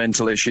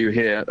fundamental issue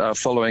here,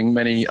 following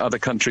many other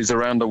countries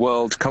around the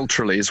world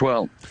culturally as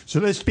well.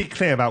 So let's be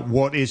clear about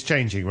what is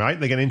changing, right?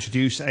 They're going to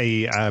introduce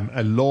a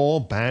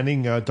law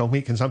banning dog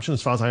meat consumption,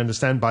 as far as I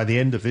understand, by the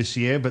end of this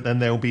year, but then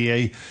there'll be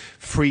a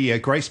free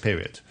grace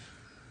period.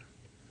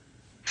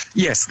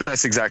 Yes,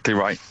 that's exactly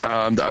right.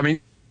 I mean,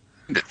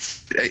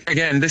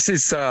 again, this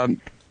is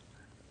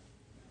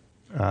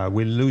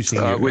we're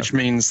losing you, which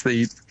means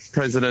the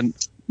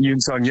President Yoon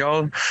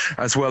Suk-yeol,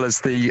 as well as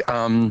the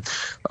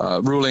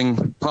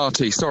ruling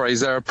party. Sorry,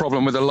 is there a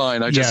problem with the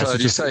line? I just heard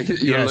you say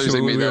you're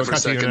losing me there for a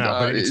second.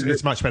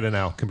 It's much better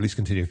now. Can please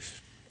continue?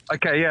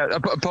 Okay, yeah,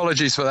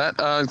 apologies for that.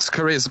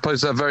 Korea is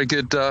supposed to have very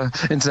good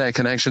internet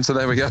connection, so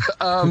there we go.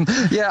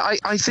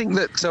 I think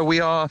that we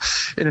are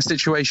in a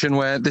situation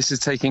where this is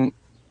taking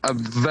a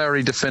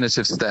very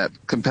definitive step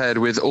compared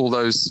with all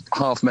those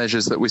half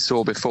measures that we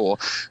saw before,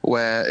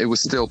 where it was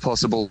still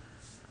possible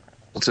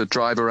to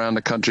drive around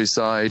the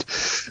countryside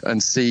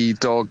and see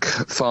dog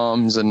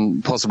farms,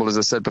 and possible, as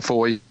I said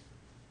before,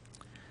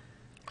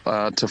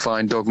 to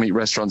find dog meat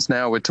restaurants.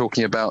 Now we're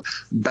talking about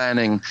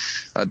banning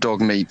dog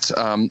meat,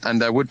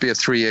 and there would be a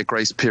 3-year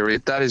grace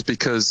period. That is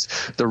because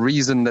the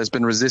reason there's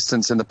been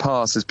resistance in the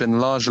past has been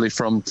largely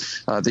from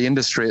the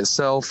industry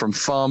itself, from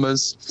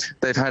farmers.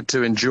 They've had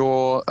to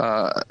endure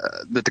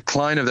the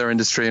decline of their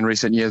industry in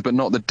recent years, but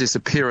not the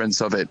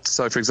disappearance of it.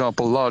 So, for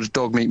example, large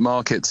dog meat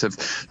markets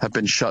have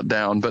been shut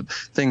down, but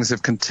things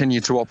have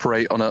continued to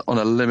operate on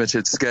a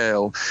limited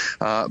scale.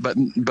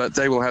 But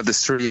they will have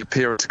this 3-year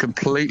period to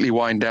completely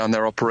wind down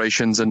their operations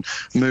and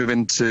move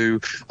into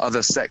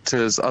other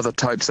sectors, other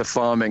types of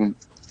farming.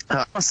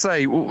 I must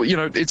say,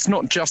 it's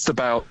not just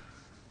about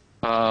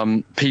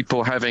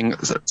people having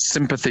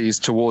sympathies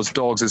towards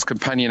dogs as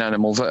companion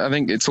animals. I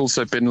think it's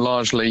also been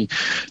largely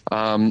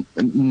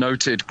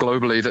noted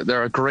globally that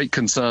there are great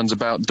concerns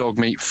about dog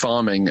meat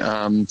farming.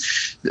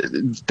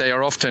 They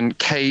are often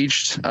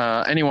caged.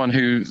 Anyone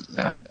who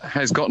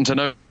has gotten to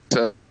know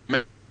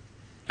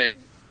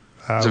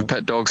of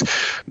pet dogs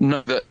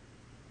know that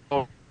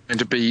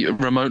to be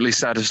remotely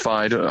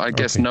satisfied. I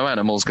guess no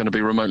animal is going to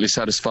be remotely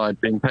satisfied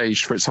being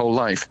caged for its whole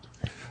life.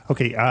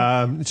 Okay,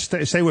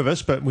 stay with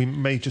us, but we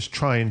may just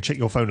try and check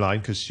your phone line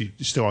because you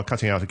still are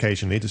cutting out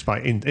occasionally,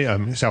 despite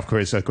South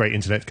Korea's great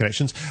internet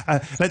connections.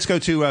 Let's go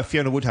to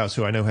Fiona Woodhouse,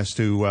 who I know has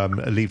to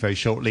leave very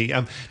shortly.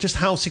 Just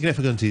how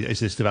significant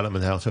is this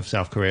development out of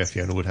South Korea,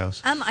 Fiona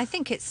Woodhouse? I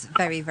think it's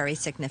very, very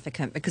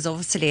significant because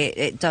obviously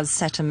it does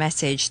set a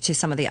message to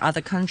some of the other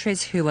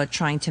countries who are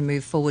trying to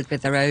move forward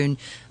with their own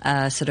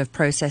sort of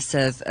process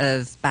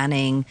of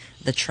banning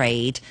the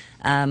trade.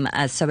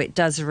 So it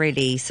does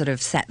really sort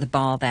of set the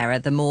bar there.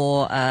 The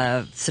more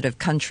sort of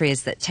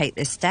countries that take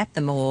this step,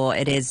 the more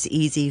it is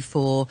easy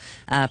for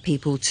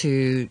people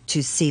to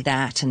see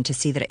that and to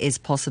see that it is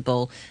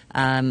possible.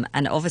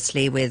 And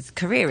obviously with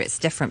Korea it's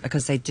different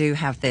because they do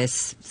have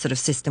this sort of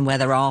system where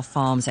there are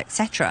farms,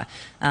 etc.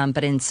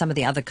 But in some of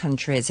the other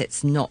countries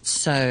it's not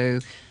so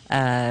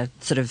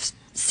sort of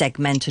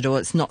segmented, or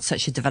it's not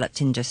such a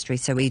developed industry,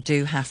 so we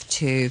do have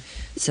to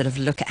sort of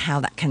look at how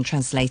that can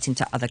translate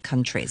into other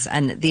countries.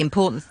 And the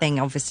important thing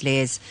obviously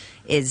is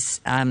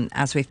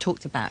as we've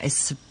talked about,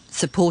 is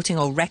supporting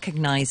or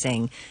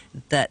recognizing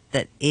that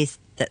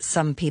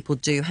some people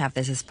do have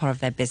this as part of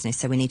their business.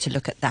 So we need to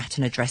look at that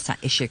and address that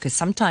issue, because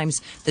sometimes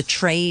the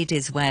trade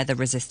is where the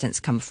resistance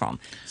comes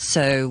from.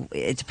 So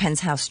it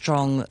depends how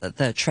strong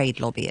the trade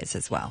lobby is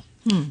as well.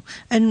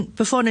 And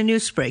before the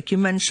news break, you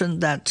mentioned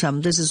that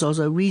this is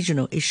also a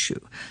regional issue.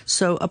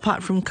 So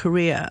apart from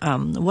Korea,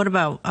 what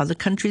about other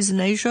countries in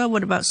Asia?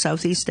 What about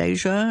Southeast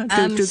Asia?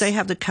 Do they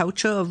have the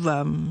culture of,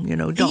 dog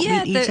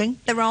meat eating?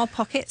 There are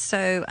pockets.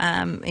 So,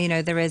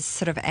 there is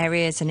sort of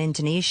areas in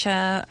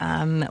Indonesia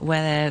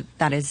where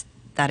that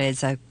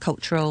is a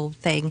cultural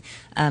thing.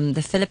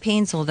 The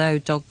Philippines, although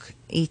dog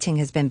eating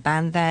has been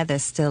banned there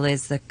still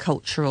is the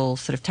cultural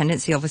sort of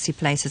tendency. Obviously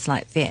places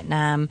like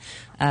Vietnam,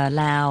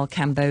 Laos,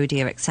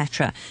 Cambodia,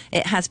 etc.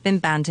 It has been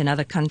banned in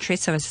other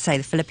countries. So as I say,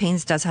 the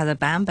Philippines does have a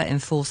ban, but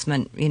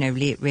enforcement,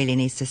 really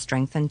needs to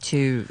strengthen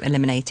to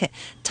eliminate it.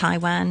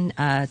 Taiwan,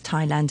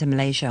 Thailand and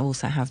Malaysia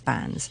also have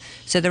bans.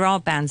 So there are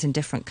bans in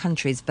different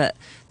countries, but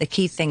the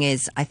key thing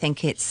is, I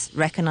think it's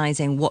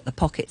recognizing what the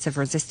pockets of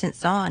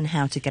resistance are and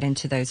how to get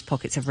into those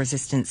pockets of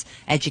resistance,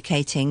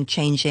 educating,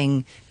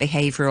 changing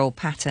behavioral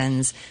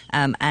patterns,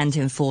 and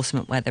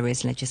enforcement where there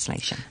is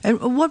legislation.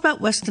 And what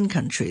about Western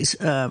countries?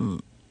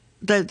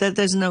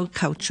 there's no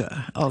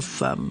culture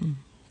of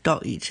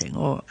dog eating,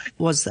 or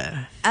was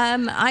there?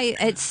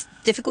 It's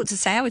difficult to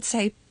say. I would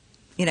say,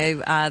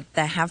 there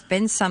have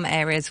been some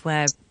areas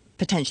where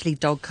potentially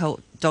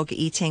dog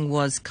eating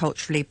was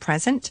culturally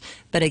present,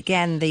 but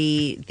again,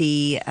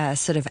 the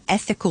sort of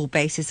ethical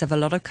basis of a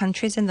lot of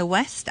countries in the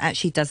West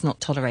actually does not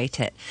tolerate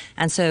it.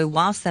 And so,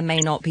 whilst there may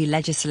not be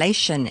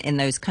legislation in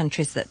those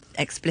countries that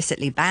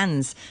explicitly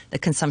bans the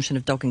consumption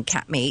of dog and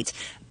cat meat,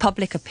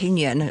 public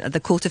opinion, the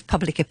court of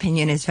public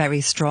opinion is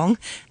very strong,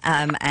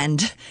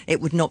 and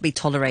it would not be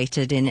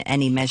tolerated in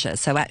any measure.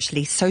 So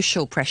actually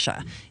social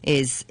pressure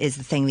is the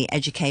thing, the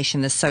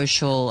education, the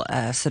social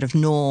sort of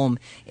norm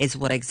is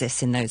what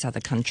exists in those other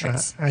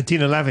countries.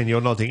 Dina Lavin,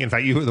 you're nodding. In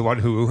fact, you were the one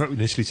who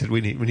initially said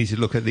we need to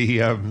look at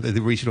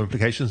the regional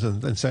implications,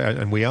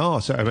 and we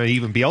are. So I mean,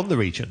 even beyond the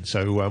region.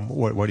 So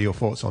what are your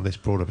thoughts on this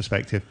broader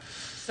perspective?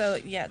 So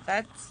yeah,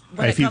 that's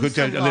when if you could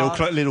go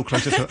a little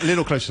closer to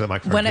the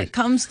microphone. When please. it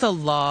comes to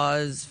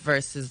laws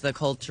versus the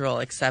cultural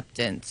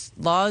acceptance,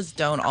 laws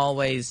don't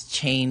always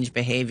change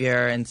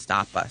behavior and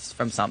stop us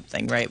from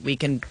something, right? We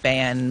can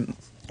ban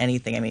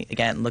anything. I mean,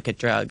 again, look at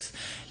drugs.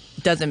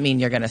 Doesn't mean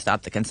you're going to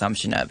stop the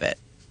consumption of it.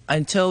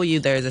 Until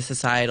there's a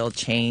societal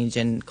change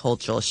and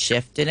cultural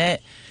shift in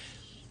it,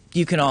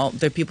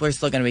 people are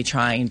still going to be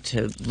trying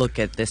to look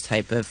at this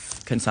type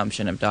of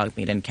consumption of dog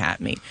meat and cat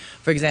meat.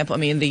 For example, I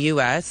mean, in the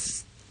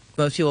U.S.,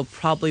 most people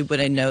probably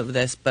wouldn't know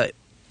this, but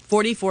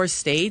 44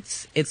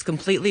 states, it's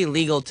completely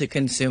legal to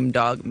consume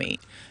dog meat.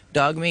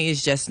 Dog meat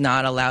is just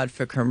not allowed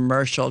for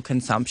commercial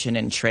consumption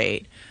and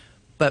trade.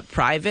 But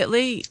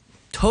privately,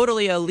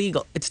 totally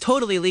illegal. It's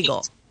totally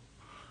legal.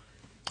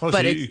 Oh,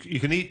 but so you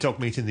can eat dog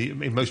meat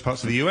in most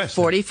parts of the U.S.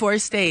 44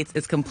 states,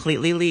 it's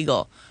completely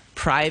legal.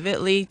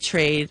 Privately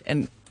trade,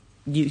 and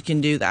you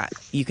can do that.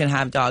 You can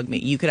have dog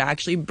meat. You could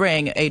actually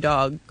bring a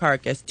dog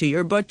carcass to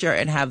your butcher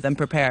and have them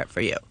prepare it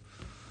for you.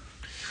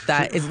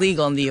 That is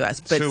legal in the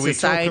U.S. But so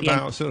society, we talk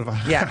about sort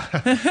of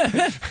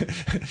yeah,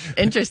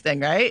 interesting,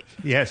 right?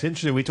 Yes,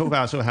 interesting. We talk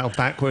about sort of how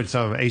backward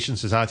some Asian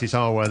societies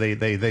are, where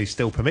they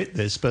still permit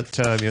this. But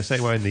you're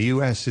saying, well, in the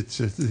U.S.,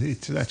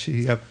 it's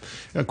actually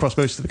across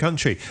most of the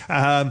country.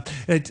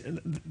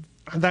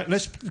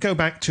 Let's go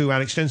back to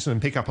Alex Jensen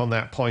and pick up on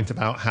that point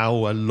about how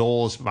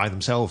laws by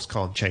themselves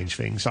can't change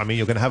things. I mean,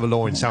 you're going to have a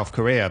law in South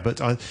Korea, but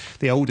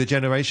the older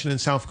generation in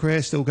South Korea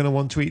is still going to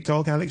want to eat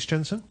dog, Alex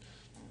Jensen?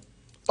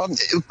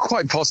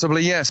 Quite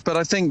possibly, yes. But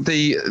I think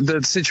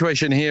the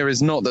situation here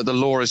is not that the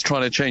law is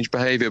trying to change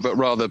behavior, but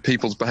rather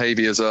people's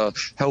behaviors are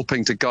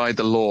helping to guide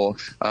the law.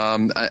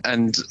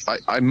 And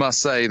I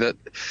must say that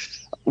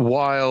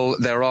while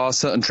there are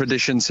certain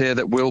traditions here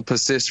that will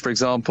persist, for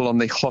example, on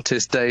the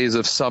hottest days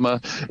of summer,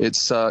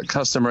 it's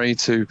customary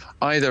to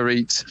either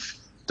eat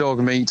dog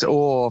meat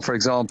or, for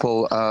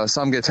example,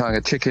 samgyetang,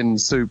 a chicken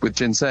soup with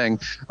ginseng,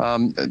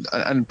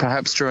 and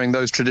perhaps during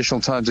those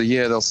traditional times of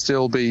year there'll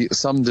still be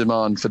some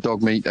demand for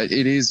dog meat.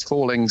 It is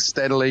falling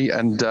steadily,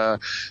 and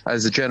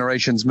as the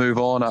generations move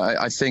on,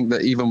 I think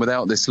that even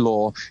without this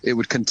law it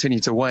would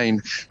continue to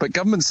wane. But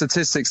government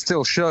statistics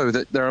still show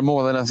that there are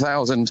more than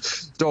 1,000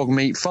 dog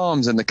meat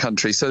farms in the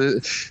country, so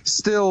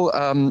still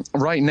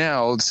right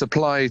now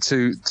supply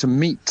to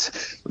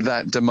meet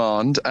that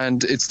demand,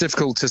 and it's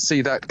difficult to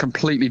see that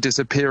completely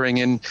disappearing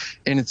in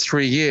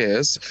 3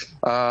 years.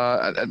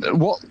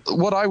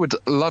 What I would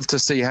love to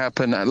see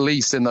happen, at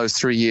least in those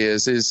 3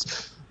 years,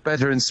 is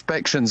better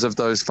inspections of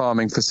those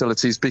farming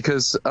facilities,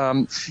 because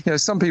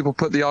some people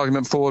put the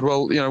argument forward,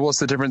 well, what's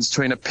the difference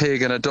between a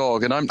pig and a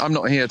dog? And I'm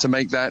not here to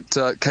make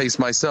that case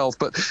myself,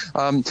 but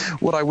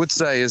what I would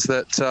say is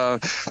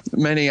that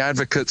many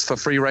advocates for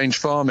free-range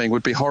farming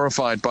would be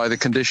horrified by the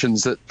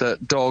conditions that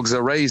dogs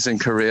are raised in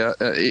Korea,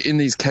 in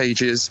these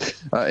cages,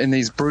 in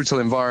these brutal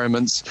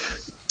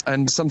environments,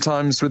 and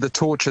sometimes with the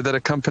torture that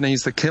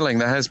accompanies the killing.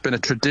 There has been a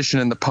tradition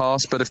in the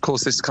past, but of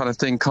course this kind of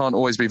thing can't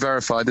always be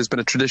verified. There's been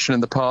a tradition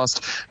in the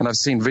past, and I've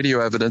seen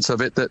video evidence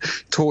of it, that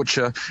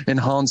torture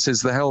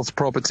enhances the health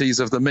properties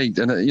of the meat.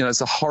 And,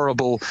 it's a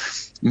horrible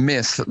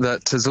myth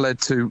that has led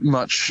to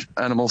much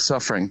animal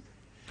suffering.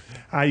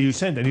 You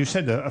said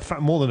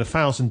more than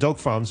 1,000 dog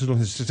farms,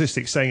 looking at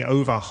statistics saying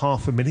over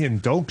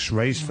 500,000 dogs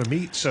raised for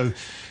meat. So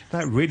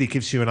that really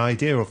gives you an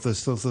idea of the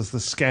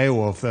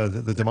scale of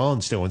the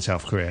demand still in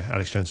South Korea,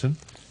 Alex Jensen.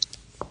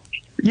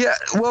 Yeah,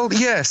 well,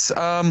 yes.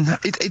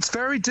 It's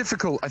very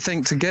difficult, I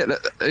think, to get an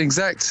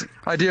exact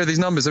idea of these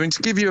numbers. I mean,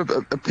 to give you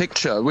a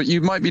picture,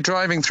 you might be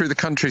driving through the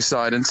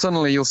countryside and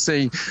suddenly you'll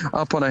see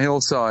up on a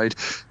hillside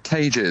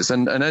cages.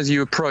 And as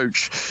you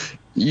approach,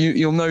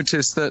 you'll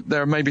notice that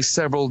there are maybe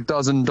several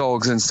dozen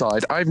dogs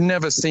inside. I've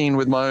never seen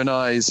with my own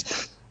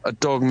eyes a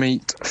dog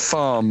meat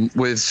farm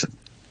with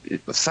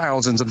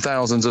thousands and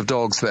thousands of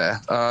dogs there.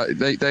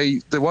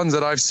 The ones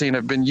that I've seen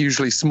have been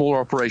usually smaller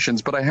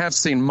operations, but I have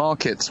seen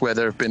markets where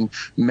there have been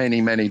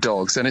many, many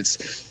dogs, and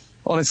it's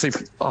honestly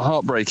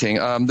heartbreaking.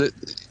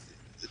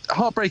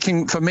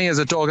 Heartbreaking for me as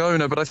a dog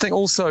owner, but I think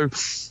also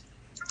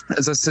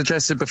as I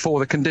suggested before,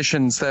 the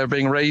conditions they're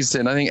being raised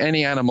in, I think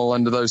any animal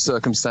under those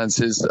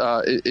circumstances,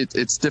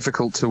 it's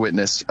difficult to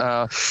witness.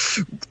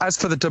 As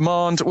for the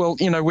demand, well,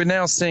 we're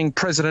now seeing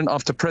president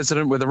after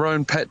president with their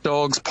own pet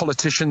dogs,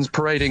 politicians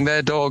parading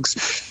their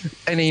dogs.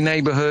 Any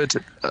neighborhood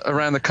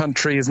around the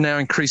country is now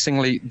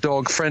increasingly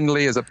dog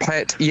friendly as a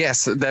pet.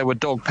 Yes, there were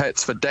dog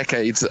pets for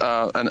decades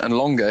and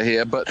longer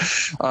here, but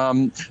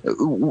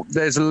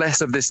there's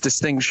less of this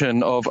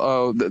distinction of,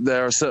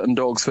 there are certain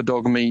dogs for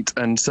dog meat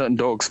and certain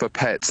dogs for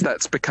pets.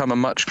 That's become a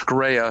much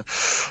grayer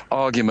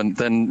argument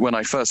than when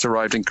I first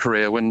arrived in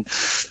Korea, when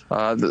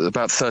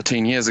about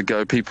 13 years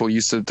ago, people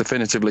used to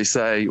definitively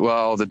say,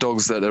 well, the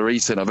dogs that are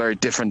eaten are very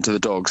different to the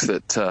dogs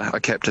that are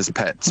kept as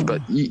pets.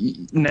 But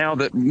now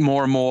that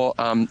more and more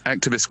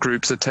activist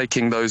groups are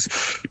taking those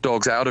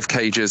dogs out of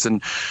cages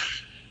and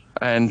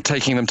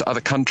taking them to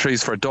other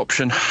countries for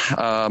adoption,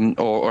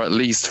 or at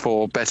least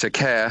for better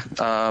care,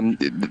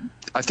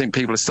 I think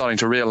people are starting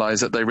to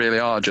realize that they really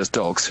are just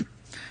dogs.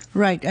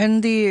 Right,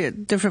 and the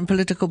different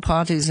political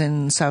parties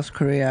in South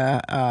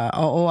Korea are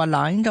all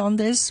aligned on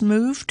this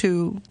move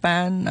to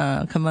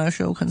ban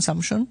commercial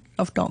consumption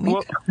of dog meat?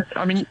 Well,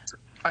 I mean,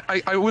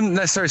 I wouldn't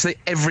necessarily say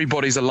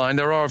everybody's aligned.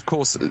 There are, of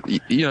course,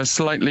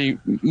 slightly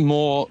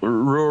more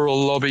rural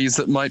lobbies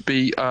that might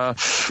be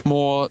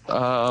more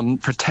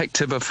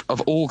protective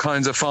of all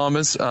kinds of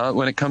farmers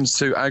when it comes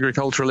to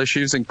agricultural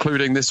issues,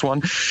 including this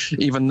one,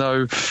 even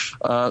though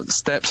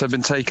steps have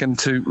been taken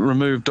to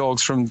remove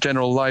dogs from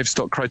general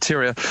livestock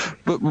criteria.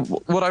 But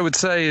what I would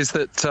say is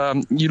that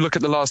you look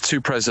at the last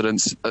two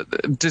presidents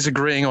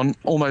disagreeing on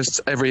almost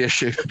every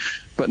issue,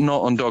 but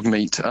not on dog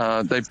meat.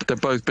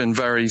 They've both been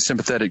very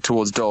sympathetic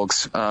towards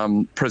dogs.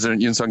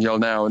 President Yoon Suk-yeol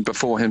now, and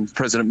before him,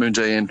 President Moon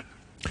Jae-in.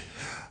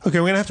 Okay,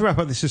 we're going to have to wrap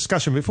up this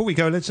discussion. Before we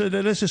go, let's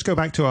just go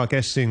back to our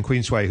guests in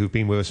Queensway who've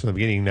been with us from the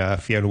beginning,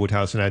 Fiona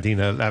Woodhouse and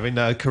Adina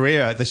Lavin.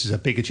 Korea, this is a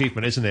big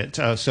achievement, isn't it?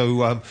 What's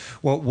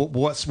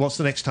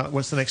the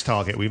next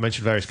target? We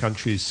mentioned various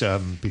countries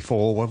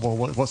before.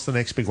 What's the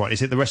next big one?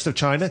 Is it the rest of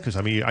China? Because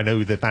I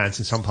know the bans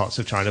in some parts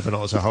of China, but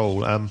not as a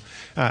whole.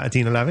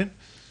 Adina Lavin?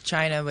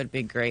 China would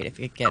be great if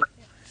you could get...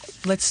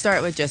 Let's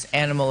start with just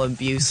animal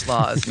abuse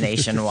laws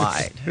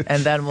nationwide,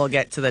 and then we'll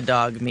get to the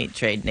dog meat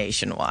trade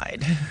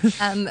nationwide.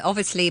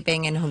 Obviously,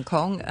 being in Hong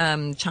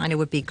Kong, China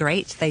would be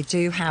great. They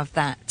do have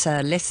that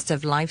list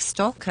of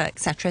livestock,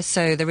 etc.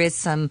 So there is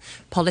some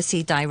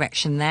policy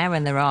direction there,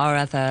 and there are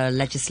other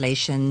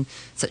legislation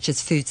such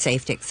as food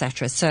safety,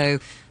 etc. So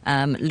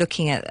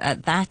looking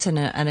at that,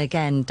 and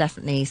again,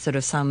 definitely sort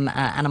of some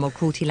animal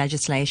cruelty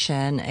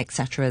legislation,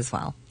 etc. as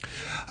well.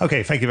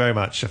 Okay, thank you very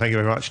much. Thank you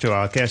very much to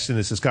our guests in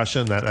this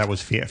discussion. That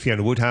was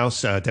Fiona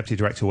Woodhouse, Deputy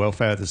Director of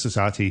Welfare at the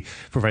Society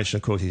for Prevention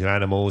of Cruelty to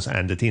Animals,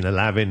 and Adina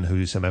Lavin,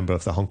 who's a member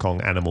of the Hong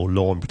Kong Animal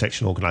Law and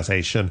Protection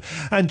Organisation.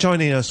 And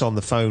joining us on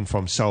the phone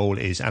from Seoul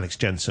is Alex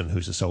Jensen,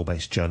 who's a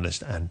Seoul-based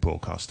journalist and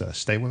broadcaster.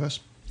 Stay with us.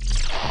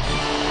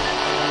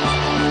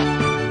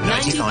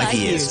 95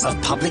 years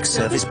of public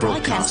service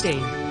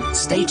broadcasting.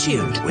 Stay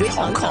tuned with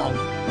Hong Kong.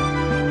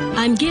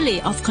 I'm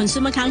Gilly of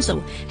Consumer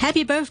Council.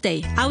 Happy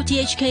birthday,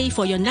 RTHK,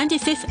 for your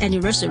 95th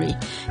anniversary.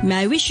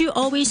 May I wish you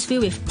always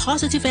filled with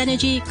positive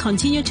energy,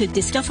 continue to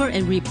discover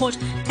and report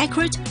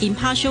accurate,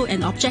 impartial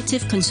and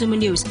objective consumer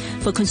news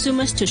for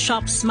consumers to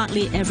shop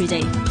smartly every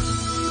day.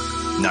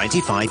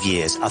 95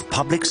 years of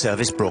public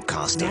service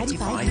broadcasting.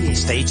 95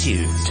 years. Stay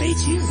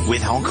tuned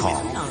with Hong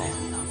Kong.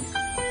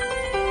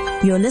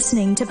 You're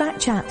listening to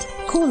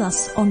Backchat. Call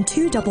us on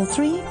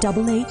 233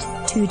 88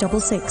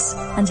 266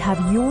 and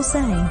have your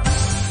say.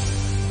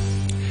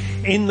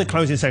 In the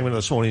closing segment of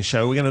this morning's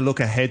show, we're going to look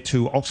ahead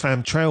to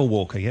Oxfam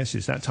Trailwalker. Yes,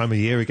 it's that time of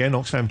year again.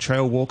 Oxfam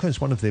Trailwalker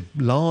is one of the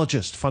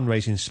largest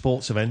fundraising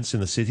sports events in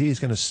the city. It's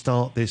going to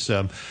start this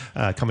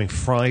coming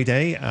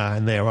Friday,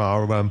 and there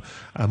are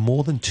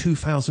more than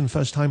 2,000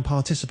 first-time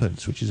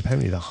participants, which is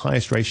apparently the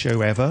highest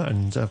ratio ever,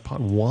 and a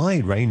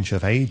wide range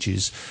of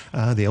ages,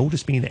 the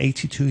oldest being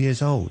 82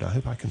 years old. I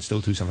hope I can still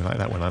do something like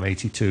that when I'm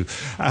 82.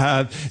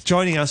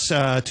 Joining us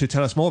to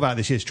tell us more about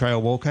this year's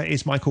Trailwalker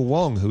is Michael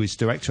Wong, who is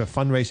Director of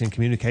Fundraising and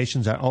Communications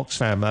at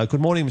Oxfam.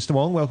 Good morning, Mr.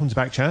 Wong. Welcome to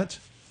Backchat.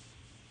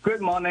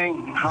 Good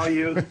morning. How are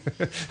you?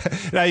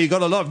 Now, you've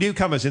got a lot of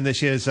newcomers in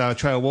this year's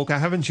Trailwalker,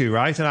 haven't you,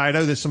 right? And I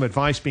know there's some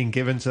advice being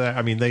given to that.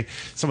 I mean,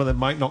 some of them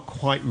might not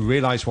quite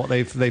realise what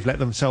they've let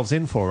themselves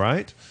in for,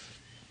 right?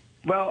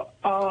 Well,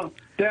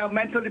 they are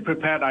mentally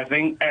prepared, I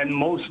think, and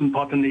most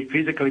importantly,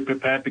 physically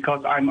prepared,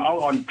 because I'm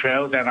out on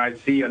trails and I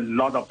see a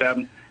lot of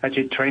them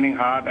actually training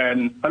hard,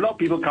 and a lot of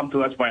people come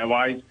to us for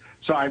advice.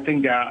 So I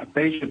think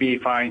they should be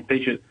fine.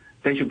 They should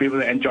be able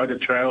to enjoy the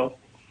trail.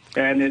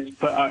 And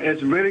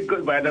it's really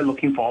good weather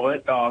looking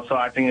forward, so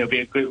I think it'll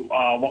be a good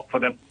walk for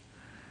them.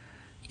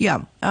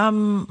 Yeah.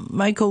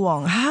 Michael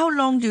Wong, how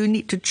long do you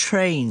need to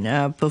train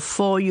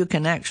before you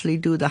can actually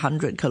do the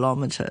 100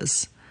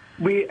 kilometers?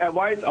 We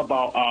advise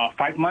about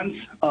 5 months.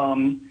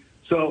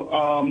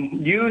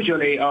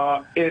 Usually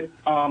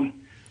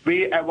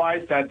we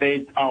advise that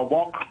they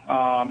walk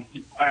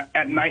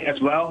at night as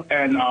well,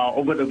 and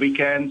over the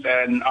weekends,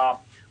 and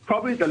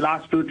probably the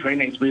last few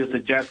trainings we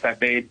suggest that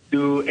they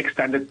do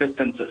extended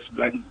distances,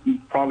 like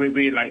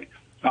probably like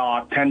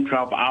 10,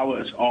 12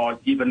 hours or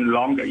even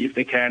longer if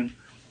they can.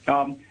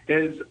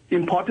 It's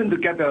important to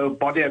get the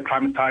body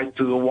acclimatized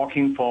to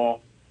walking for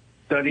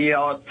 30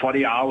 or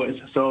 40 hours.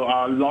 So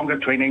longer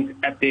training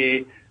at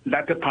the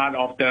latter part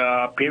of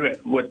the period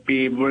would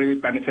be really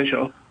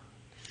beneficial.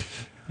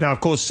 Now, of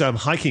course,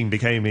 hiking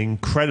became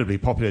incredibly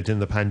popular during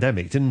the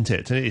pandemic, didn't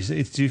it? Do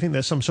you think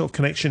there's some sort of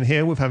connection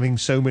here with having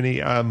so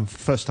many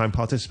first-time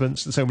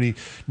participants and so many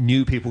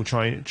new people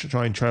trying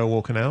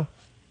Trailwalker now?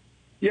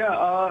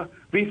 Yeah,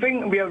 we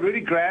think we are really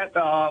glad.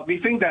 We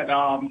think that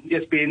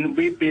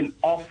we've been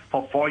off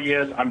for 4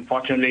 years,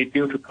 unfortunately,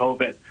 due to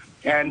COVID,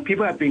 and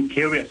people have been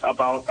curious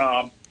about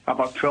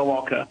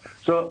Trailwalker.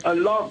 So a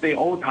lot of the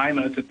old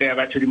timers, they have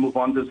actually moved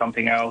on to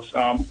something else.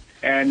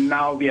 And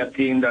now we are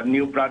seeing the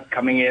new blood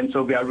coming in,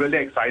 so we are really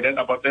excited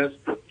about this.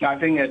 I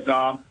think it's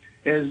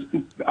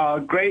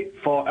great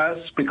for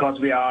us because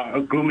we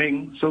are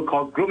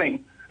so-called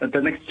grooming the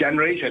next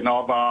generation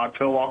of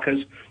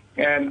Trailwalkers.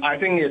 And I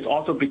think it's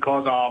also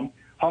because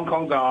Hong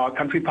Kong's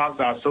country parks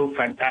are so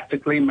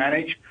fantastically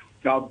managed,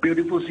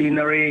 beautiful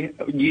scenery,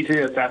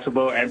 easily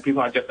accessible, and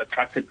people are just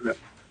attracted to them.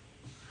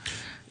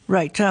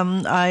 Right.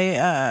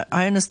 I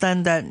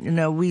understand that,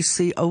 we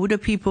see older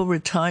people,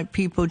 retired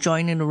people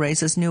joining the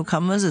race as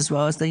newcomers as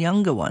well as the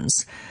younger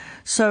ones.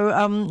 So,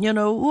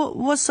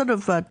 what sort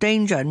of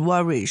danger and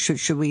worry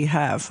should we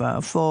have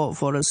for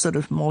the sort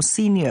of more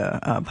senior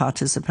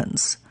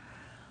participants?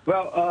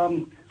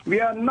 Well, we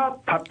are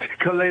not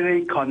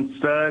particularly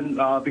concerned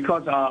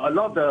because a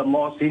lot of the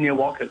more senior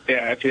walkers, they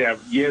actually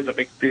have years of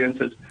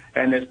experiences,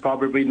 and it's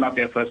probably not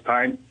their first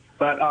time.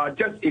 But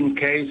just in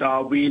case,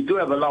 we do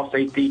have a lot of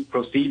safety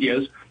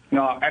procedures.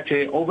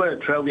 Actually, over the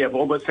trail, we have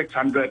over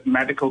 600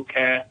 medical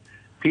care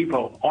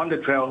people on the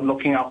trail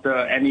looking after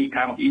any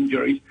kind of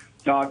injuries.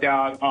 There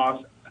are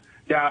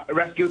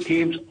rescue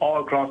teams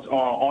all across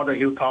all the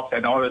hilltops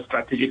and all the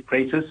strategic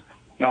places.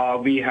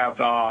 We have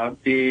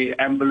the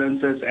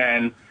ambulances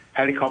and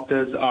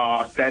helicopters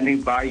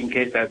standing by in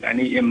case there's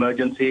any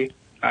emergency.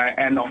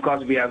 And, of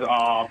course, we have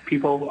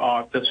people,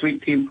 the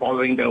sweep team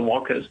following the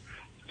walkers.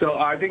 So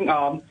I think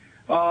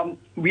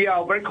we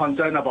are very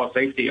concerned about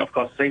safety. Of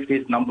course, safety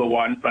is number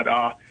one, but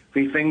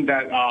we think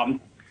that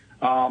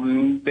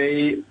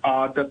the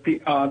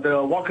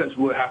walkers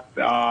will have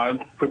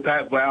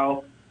prepared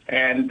well,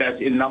 and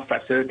there's enough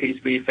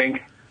facilities, we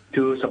think,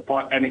 to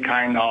support any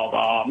kind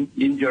of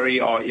injury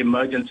or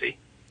emergency.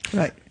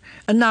 Right.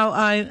 And now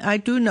I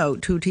do know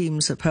two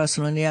teams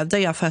personally.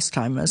 They are first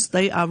timers.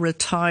 They are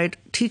retired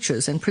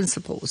teachers and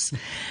principals,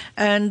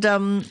 and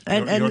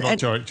you're not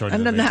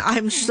joining them.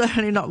 I'm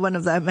certainly not one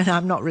of them, and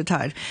I'm not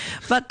retired.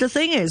 But the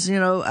thing is,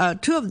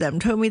 two of them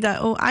told me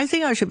that I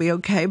think I should be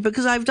okay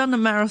because I've done a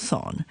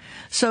marathon.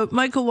 So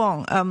Michael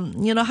Wong,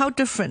 how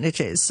different it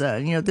is,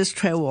 this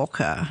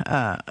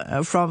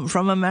Trailwalker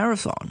from a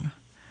marathon.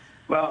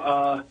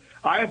 Well,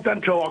 I have done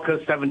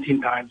Trailwalker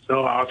 17 times,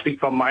 so I'll speak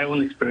from my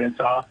own experience.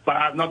 But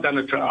I've not done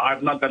a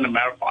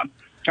marathon.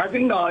 I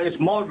think it's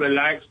more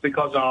relaxed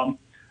because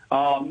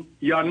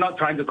you're not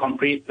trying to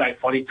complete like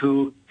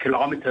 42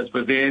 kilometers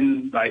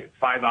within like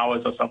 5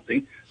 hours or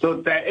something.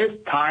 So there is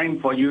time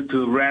for you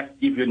to rest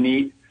if you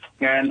need.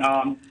 And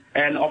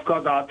of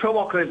course,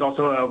 Trailwalker is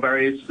also a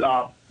very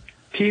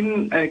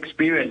team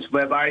experience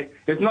whereby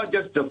it's not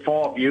just the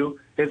four of you.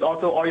 There's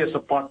also all your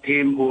support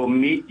team who will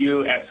meet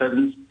you at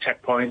certain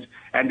checkpoints,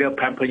 and they'll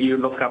pamper you,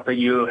 look after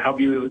you, help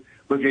you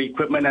with your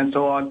equipment and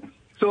so on.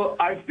 So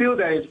I feel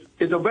that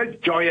it's a very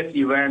joyous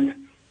event.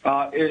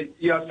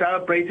 You're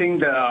celebrating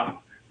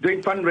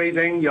doing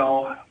fundraising,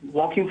 you're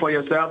walking for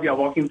yourself, you're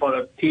walking for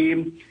the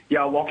team,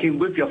 you're walking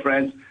with your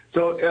friends.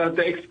 So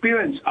the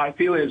experience, I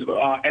feel, is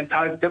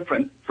entirely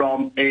different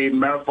from a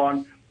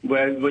marathon,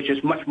 which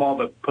is much more of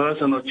a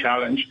personal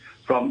challenge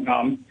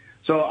from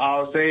so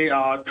I'll say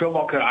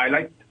Trailwalker,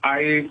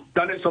 I've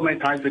done it so many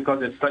times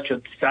because it's such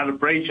a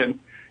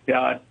celebration.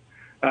 Yeah,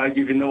 if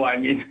you know what I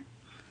mean.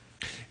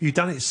 You've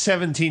done it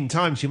 17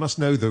 times. You must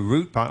know the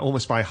route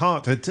almost by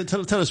heart.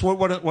 Tell us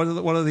what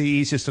are the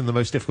easiest and the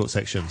most difficult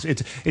sections?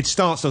 It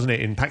starts, doesn't it,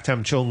 in Pak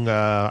Tam Chung,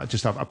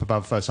 just up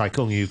above Sai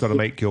Kung. You've got to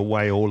make your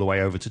way all the way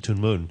over to Tuen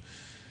Mun.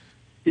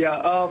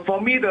 Yeah, for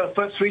me, the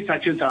first three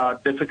sections are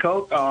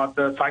difficult.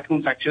 The Sai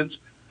Kung sections.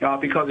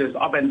 Because it's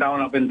up and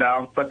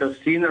down, but the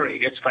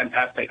scenery is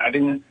fantastic. I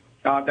think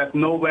there's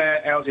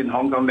nowhere else in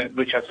Hong Kong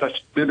which has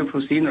such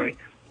beautiful scenery.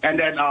 And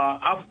then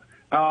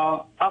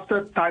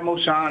after Tai Mo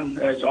Shan,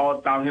 it's all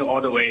downhill all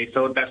the way,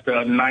 so that's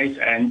the nice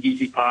and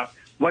easy part.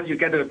 Once you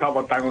get to the top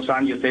of Tai Mo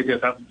Shan, you say to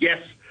yourself,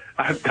 yes,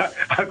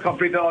 I've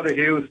completed all the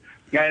hills,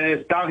 and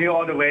it's downhill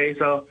all the way.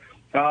 So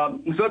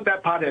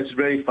that part is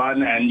really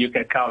fun, and you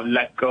can kind of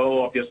let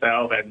go of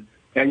yourself,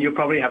 and you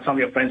probably have some of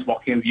your friends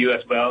walking with you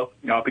as well,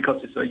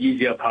 because it's an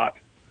easier part.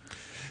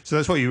 So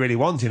that's what you really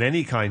want in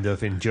any kind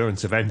of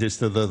endurance event. It's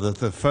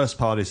the first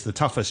part is the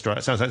toughest, right?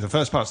 It sounds like the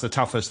first part's the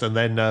toughest, and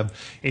then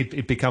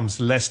it becomes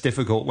less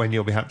difficult when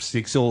you're perhaps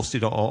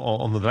exhausted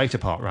on the later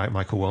part, right,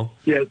 Michael Wong?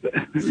 Yes,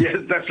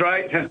 that's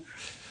right.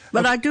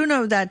 But I do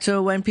know that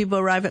when people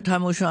arrive at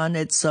Tamushan,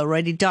 it's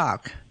already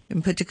dark.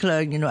 In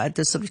particular, at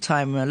this sort of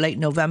time, late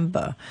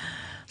November.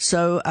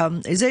 So,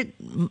 is it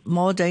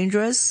more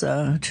dangerous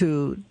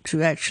to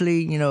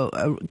actually,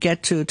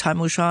 get to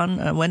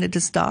Tamushan when it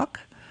is dark?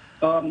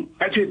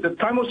 Actually, the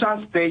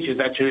Tamushan stage is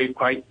actually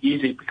quite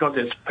easy because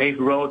it's paved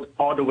road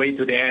all the way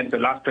to the end. The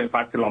last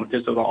 25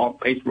 kilometers are all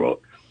paved road.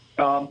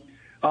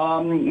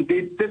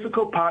 The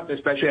difficult part,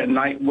 especially at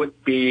night,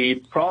 would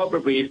be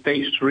probably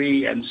stage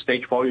 3 and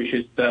stage 4, which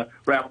is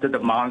right after the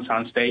Mount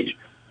stage,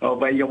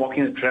 where you're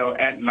walking the trail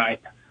at night.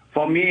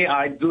 For me,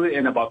 I do it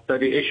in about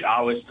 30-ish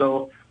hours.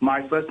 So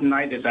my first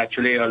night is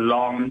actually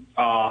along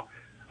the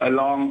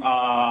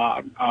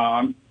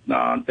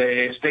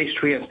stage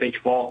 3 and stage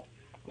 4.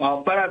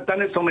 But I've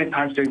done it so many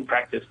times during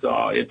practice,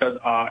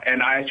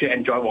 and I actually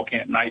enjoy walking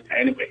at night.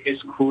 Anyway,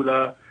 it's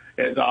cooler.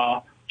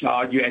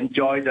 You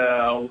enjoy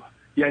the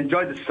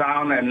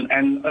sound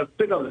and a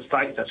bit of the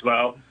sights as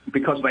well.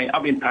 Because when you're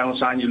up in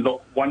Tamushan, you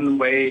look one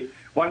way.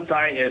 One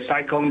side is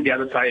Saikong, the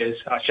other side is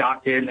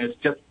Shatin. It's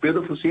just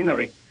beautiful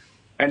scenery.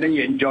 And then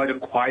you enjoy the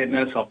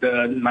quietness of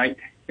the night.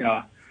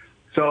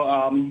 So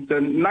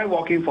the night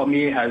walking for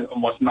me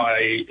was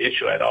not an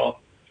issue at all,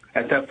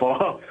 except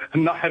for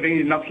not having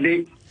enough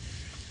sleep.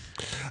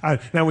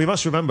 Now, we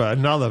must remember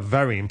another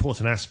very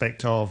important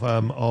aspect of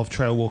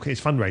Trailwalker is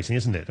fundraising,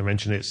 isn't it? I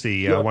mentioned it's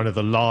one of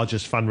the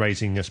largest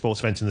fundraising sports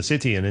events in the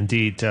city, and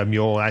indeed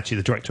you're actually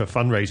the Director of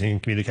Fundraising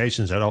and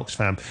Communications at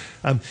Oxfam.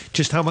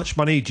 Just how much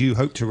money do you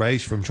hope to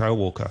raise from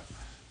Trailwalker?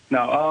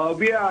 Now,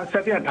 we are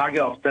setting a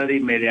target of 30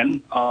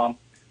 million,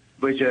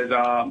 it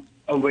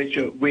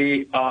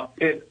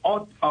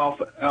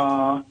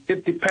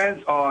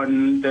depends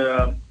on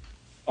the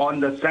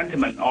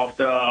sentiment of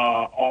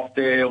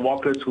the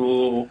walkers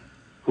who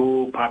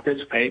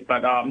participate.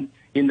 But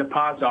in the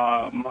past,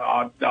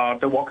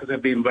 the walkers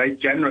have been very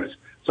generous,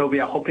 so we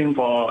are hoping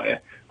for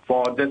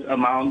this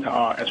amount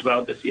as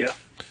well this year.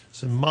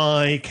 So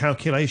my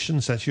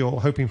calculation says you're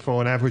hoping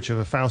for an average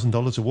of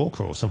 $1,000 a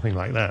walker or something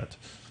like that.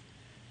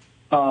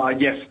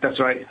 Yes, that's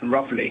right,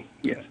 roughly,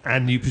 yes.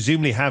 And you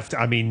presumably have,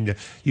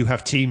 you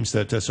have teams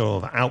that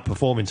sort of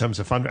outperform in terms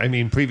of fund.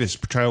 Previous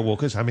trail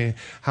walkers,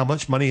 how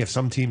much money have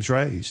some teams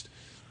raised?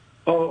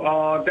 There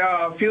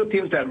are a few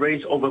teams that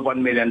raise over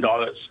 $1 million.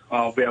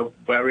 We are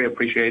very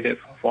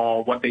appreciative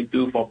for what they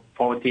do for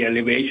poverty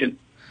alleviation.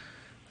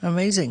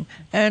 Amazing.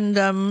 And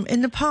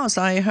in the past,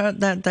 I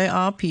heard that there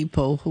are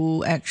people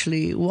who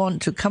actually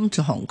want to come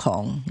to Hong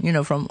Kong,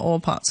 from all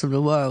parts of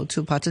the world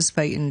to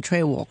participate in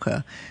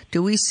Trailwalker.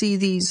 Do we see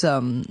these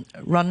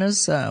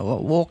runners or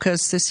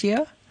walkers this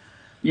year?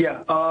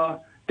 Yeah,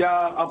 there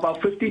are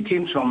about 50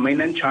 teams from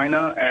mainland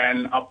China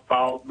and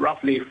about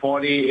roughly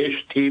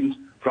 40-ish teams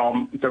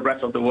from the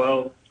rest of the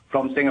world,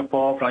 from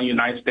Singapore, from the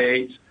United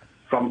States,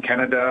 from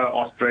Canada,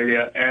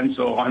 Australia, and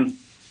so on.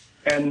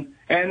 And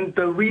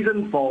the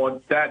reason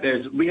for that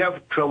is we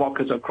have trail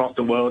walkers across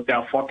the world. There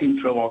are 14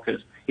 trail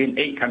walkers in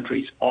 8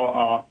 countries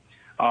all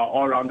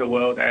around the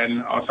world,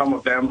 and some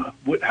of them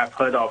would have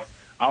heard of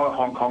our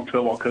Hong Kong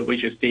trail walker,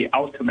 which is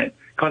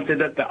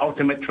considered the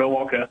ultimate trail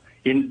walker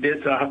in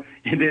this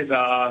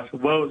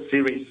World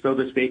Series, so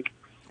to speak.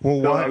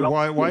 Well,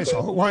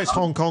 why is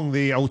Hong Kong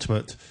the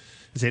ultimate?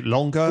 Is it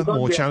longer,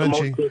 more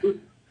challenging?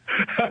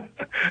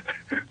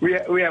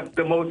 We have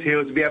the most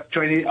hills. We have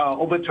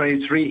over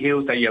 23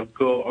 hills that you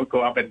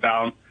go up and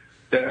down.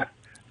 The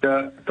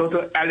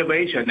total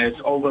elevation is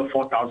over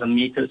 4,000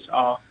 meters.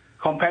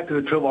 Compared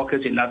to the trail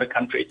walkers in other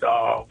countries,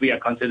 we are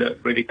considered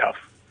really tough.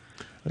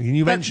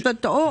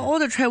 But all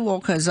the trail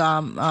walkers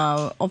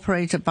are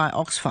operated by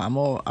Oxfam,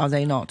 or are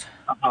they not?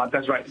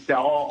 That's right. They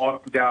are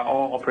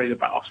all operated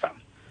by Oxfam.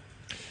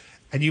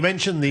 And you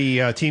mentioned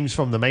the teams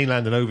from the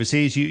mainland and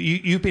overseas.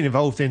 You've been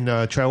involved in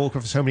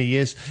Trailwalker for so many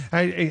years.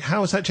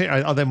 How has that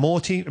changed? Are there more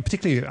teams?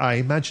 Particularly, I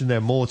imagine there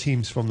are more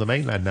teams from the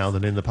mainland now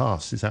than in the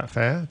past. Is that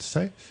fair to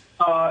say?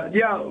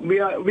 Yeah, we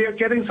are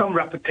getting some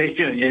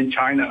reputation in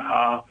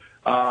China.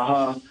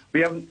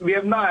 We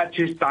have not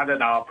actually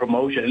started our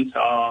promotions,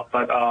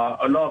 but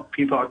a lot of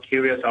people are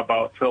curious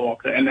about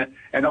Trailwalker.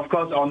 And of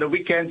course, on the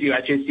weekends, you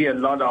actually see a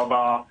lot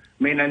of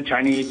mainland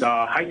Chinese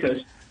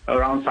hikers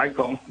around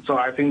Saikong. So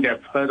I think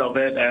they've heard of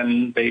it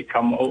and they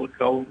come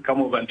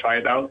over and try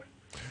it out.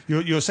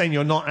 You're saying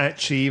you're not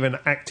actually even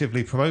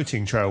actively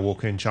promoting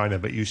Trailwalker in China,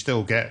 but you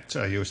still get,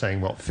 you were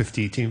saying,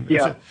 50 teams?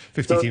 Yeah,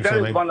 50 teams.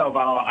 That is one of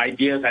our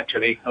ideas,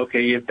 actually.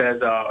 Okay, if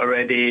there's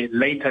already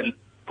latent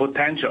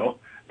potential,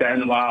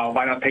 then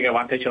why not take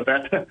advantage of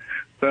that?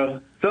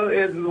 So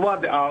it's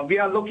what we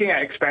are looking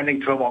at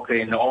expanding Trailwalker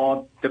in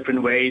all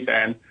different ways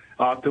and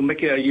to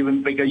make it an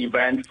even bigger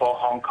event for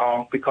Hong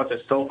Kong because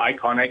it's so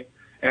iconic.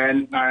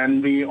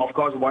 And we, of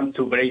course, want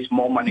to raise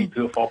more money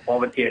for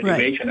poverty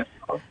alleviation.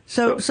 Right.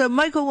 So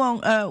Michael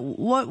Wong,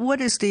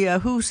 what is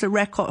who's the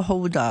record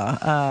holder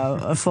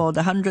for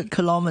the 100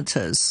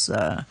 kilometers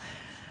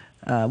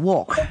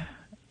walk?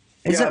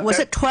 Was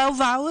it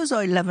 12 hours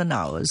or 11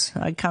 hours?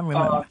 I can't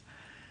remember.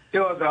 It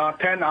was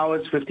 10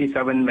 hours,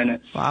 57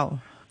 minutes.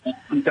 Wow.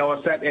 That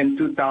was set in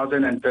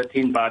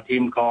 2013 by a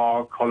team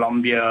called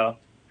Colombia.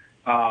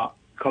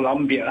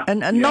 Colombia.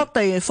 And not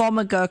the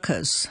former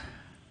Gurkhas?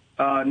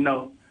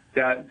 No,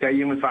 they're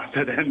even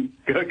faster than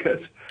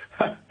Gurkhas.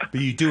 But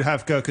you do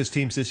have Gurkhas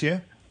teams this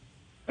year?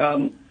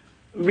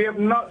 We have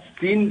not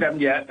seen them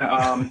yet.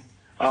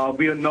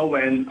 We'll know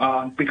when,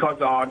 because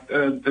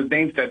the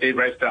names that they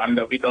register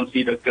under, we don't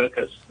see the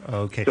Gurkhas.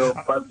 Okay. So,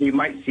 but we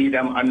might see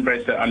them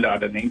unregistered under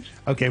other names.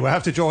 Okay, we'll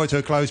have to draw it to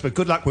a close, but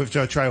good luck with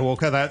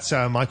Trailwalker. That's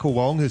Michael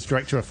Wong, who's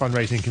Director of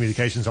Fundraising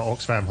Communications at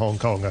Oxfam Hong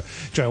Kong.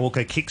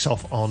 Trailwalker kicks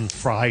off on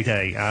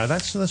Friday.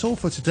 That's all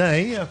for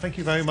today. Thank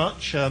you very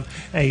much,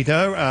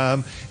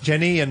 Ada.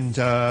 Jenny and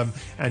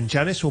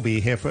Janice will be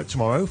here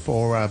tomorrow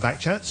for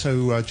Backchat,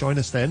 so join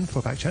us then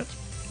for Backchat.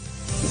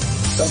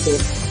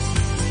 Thank you.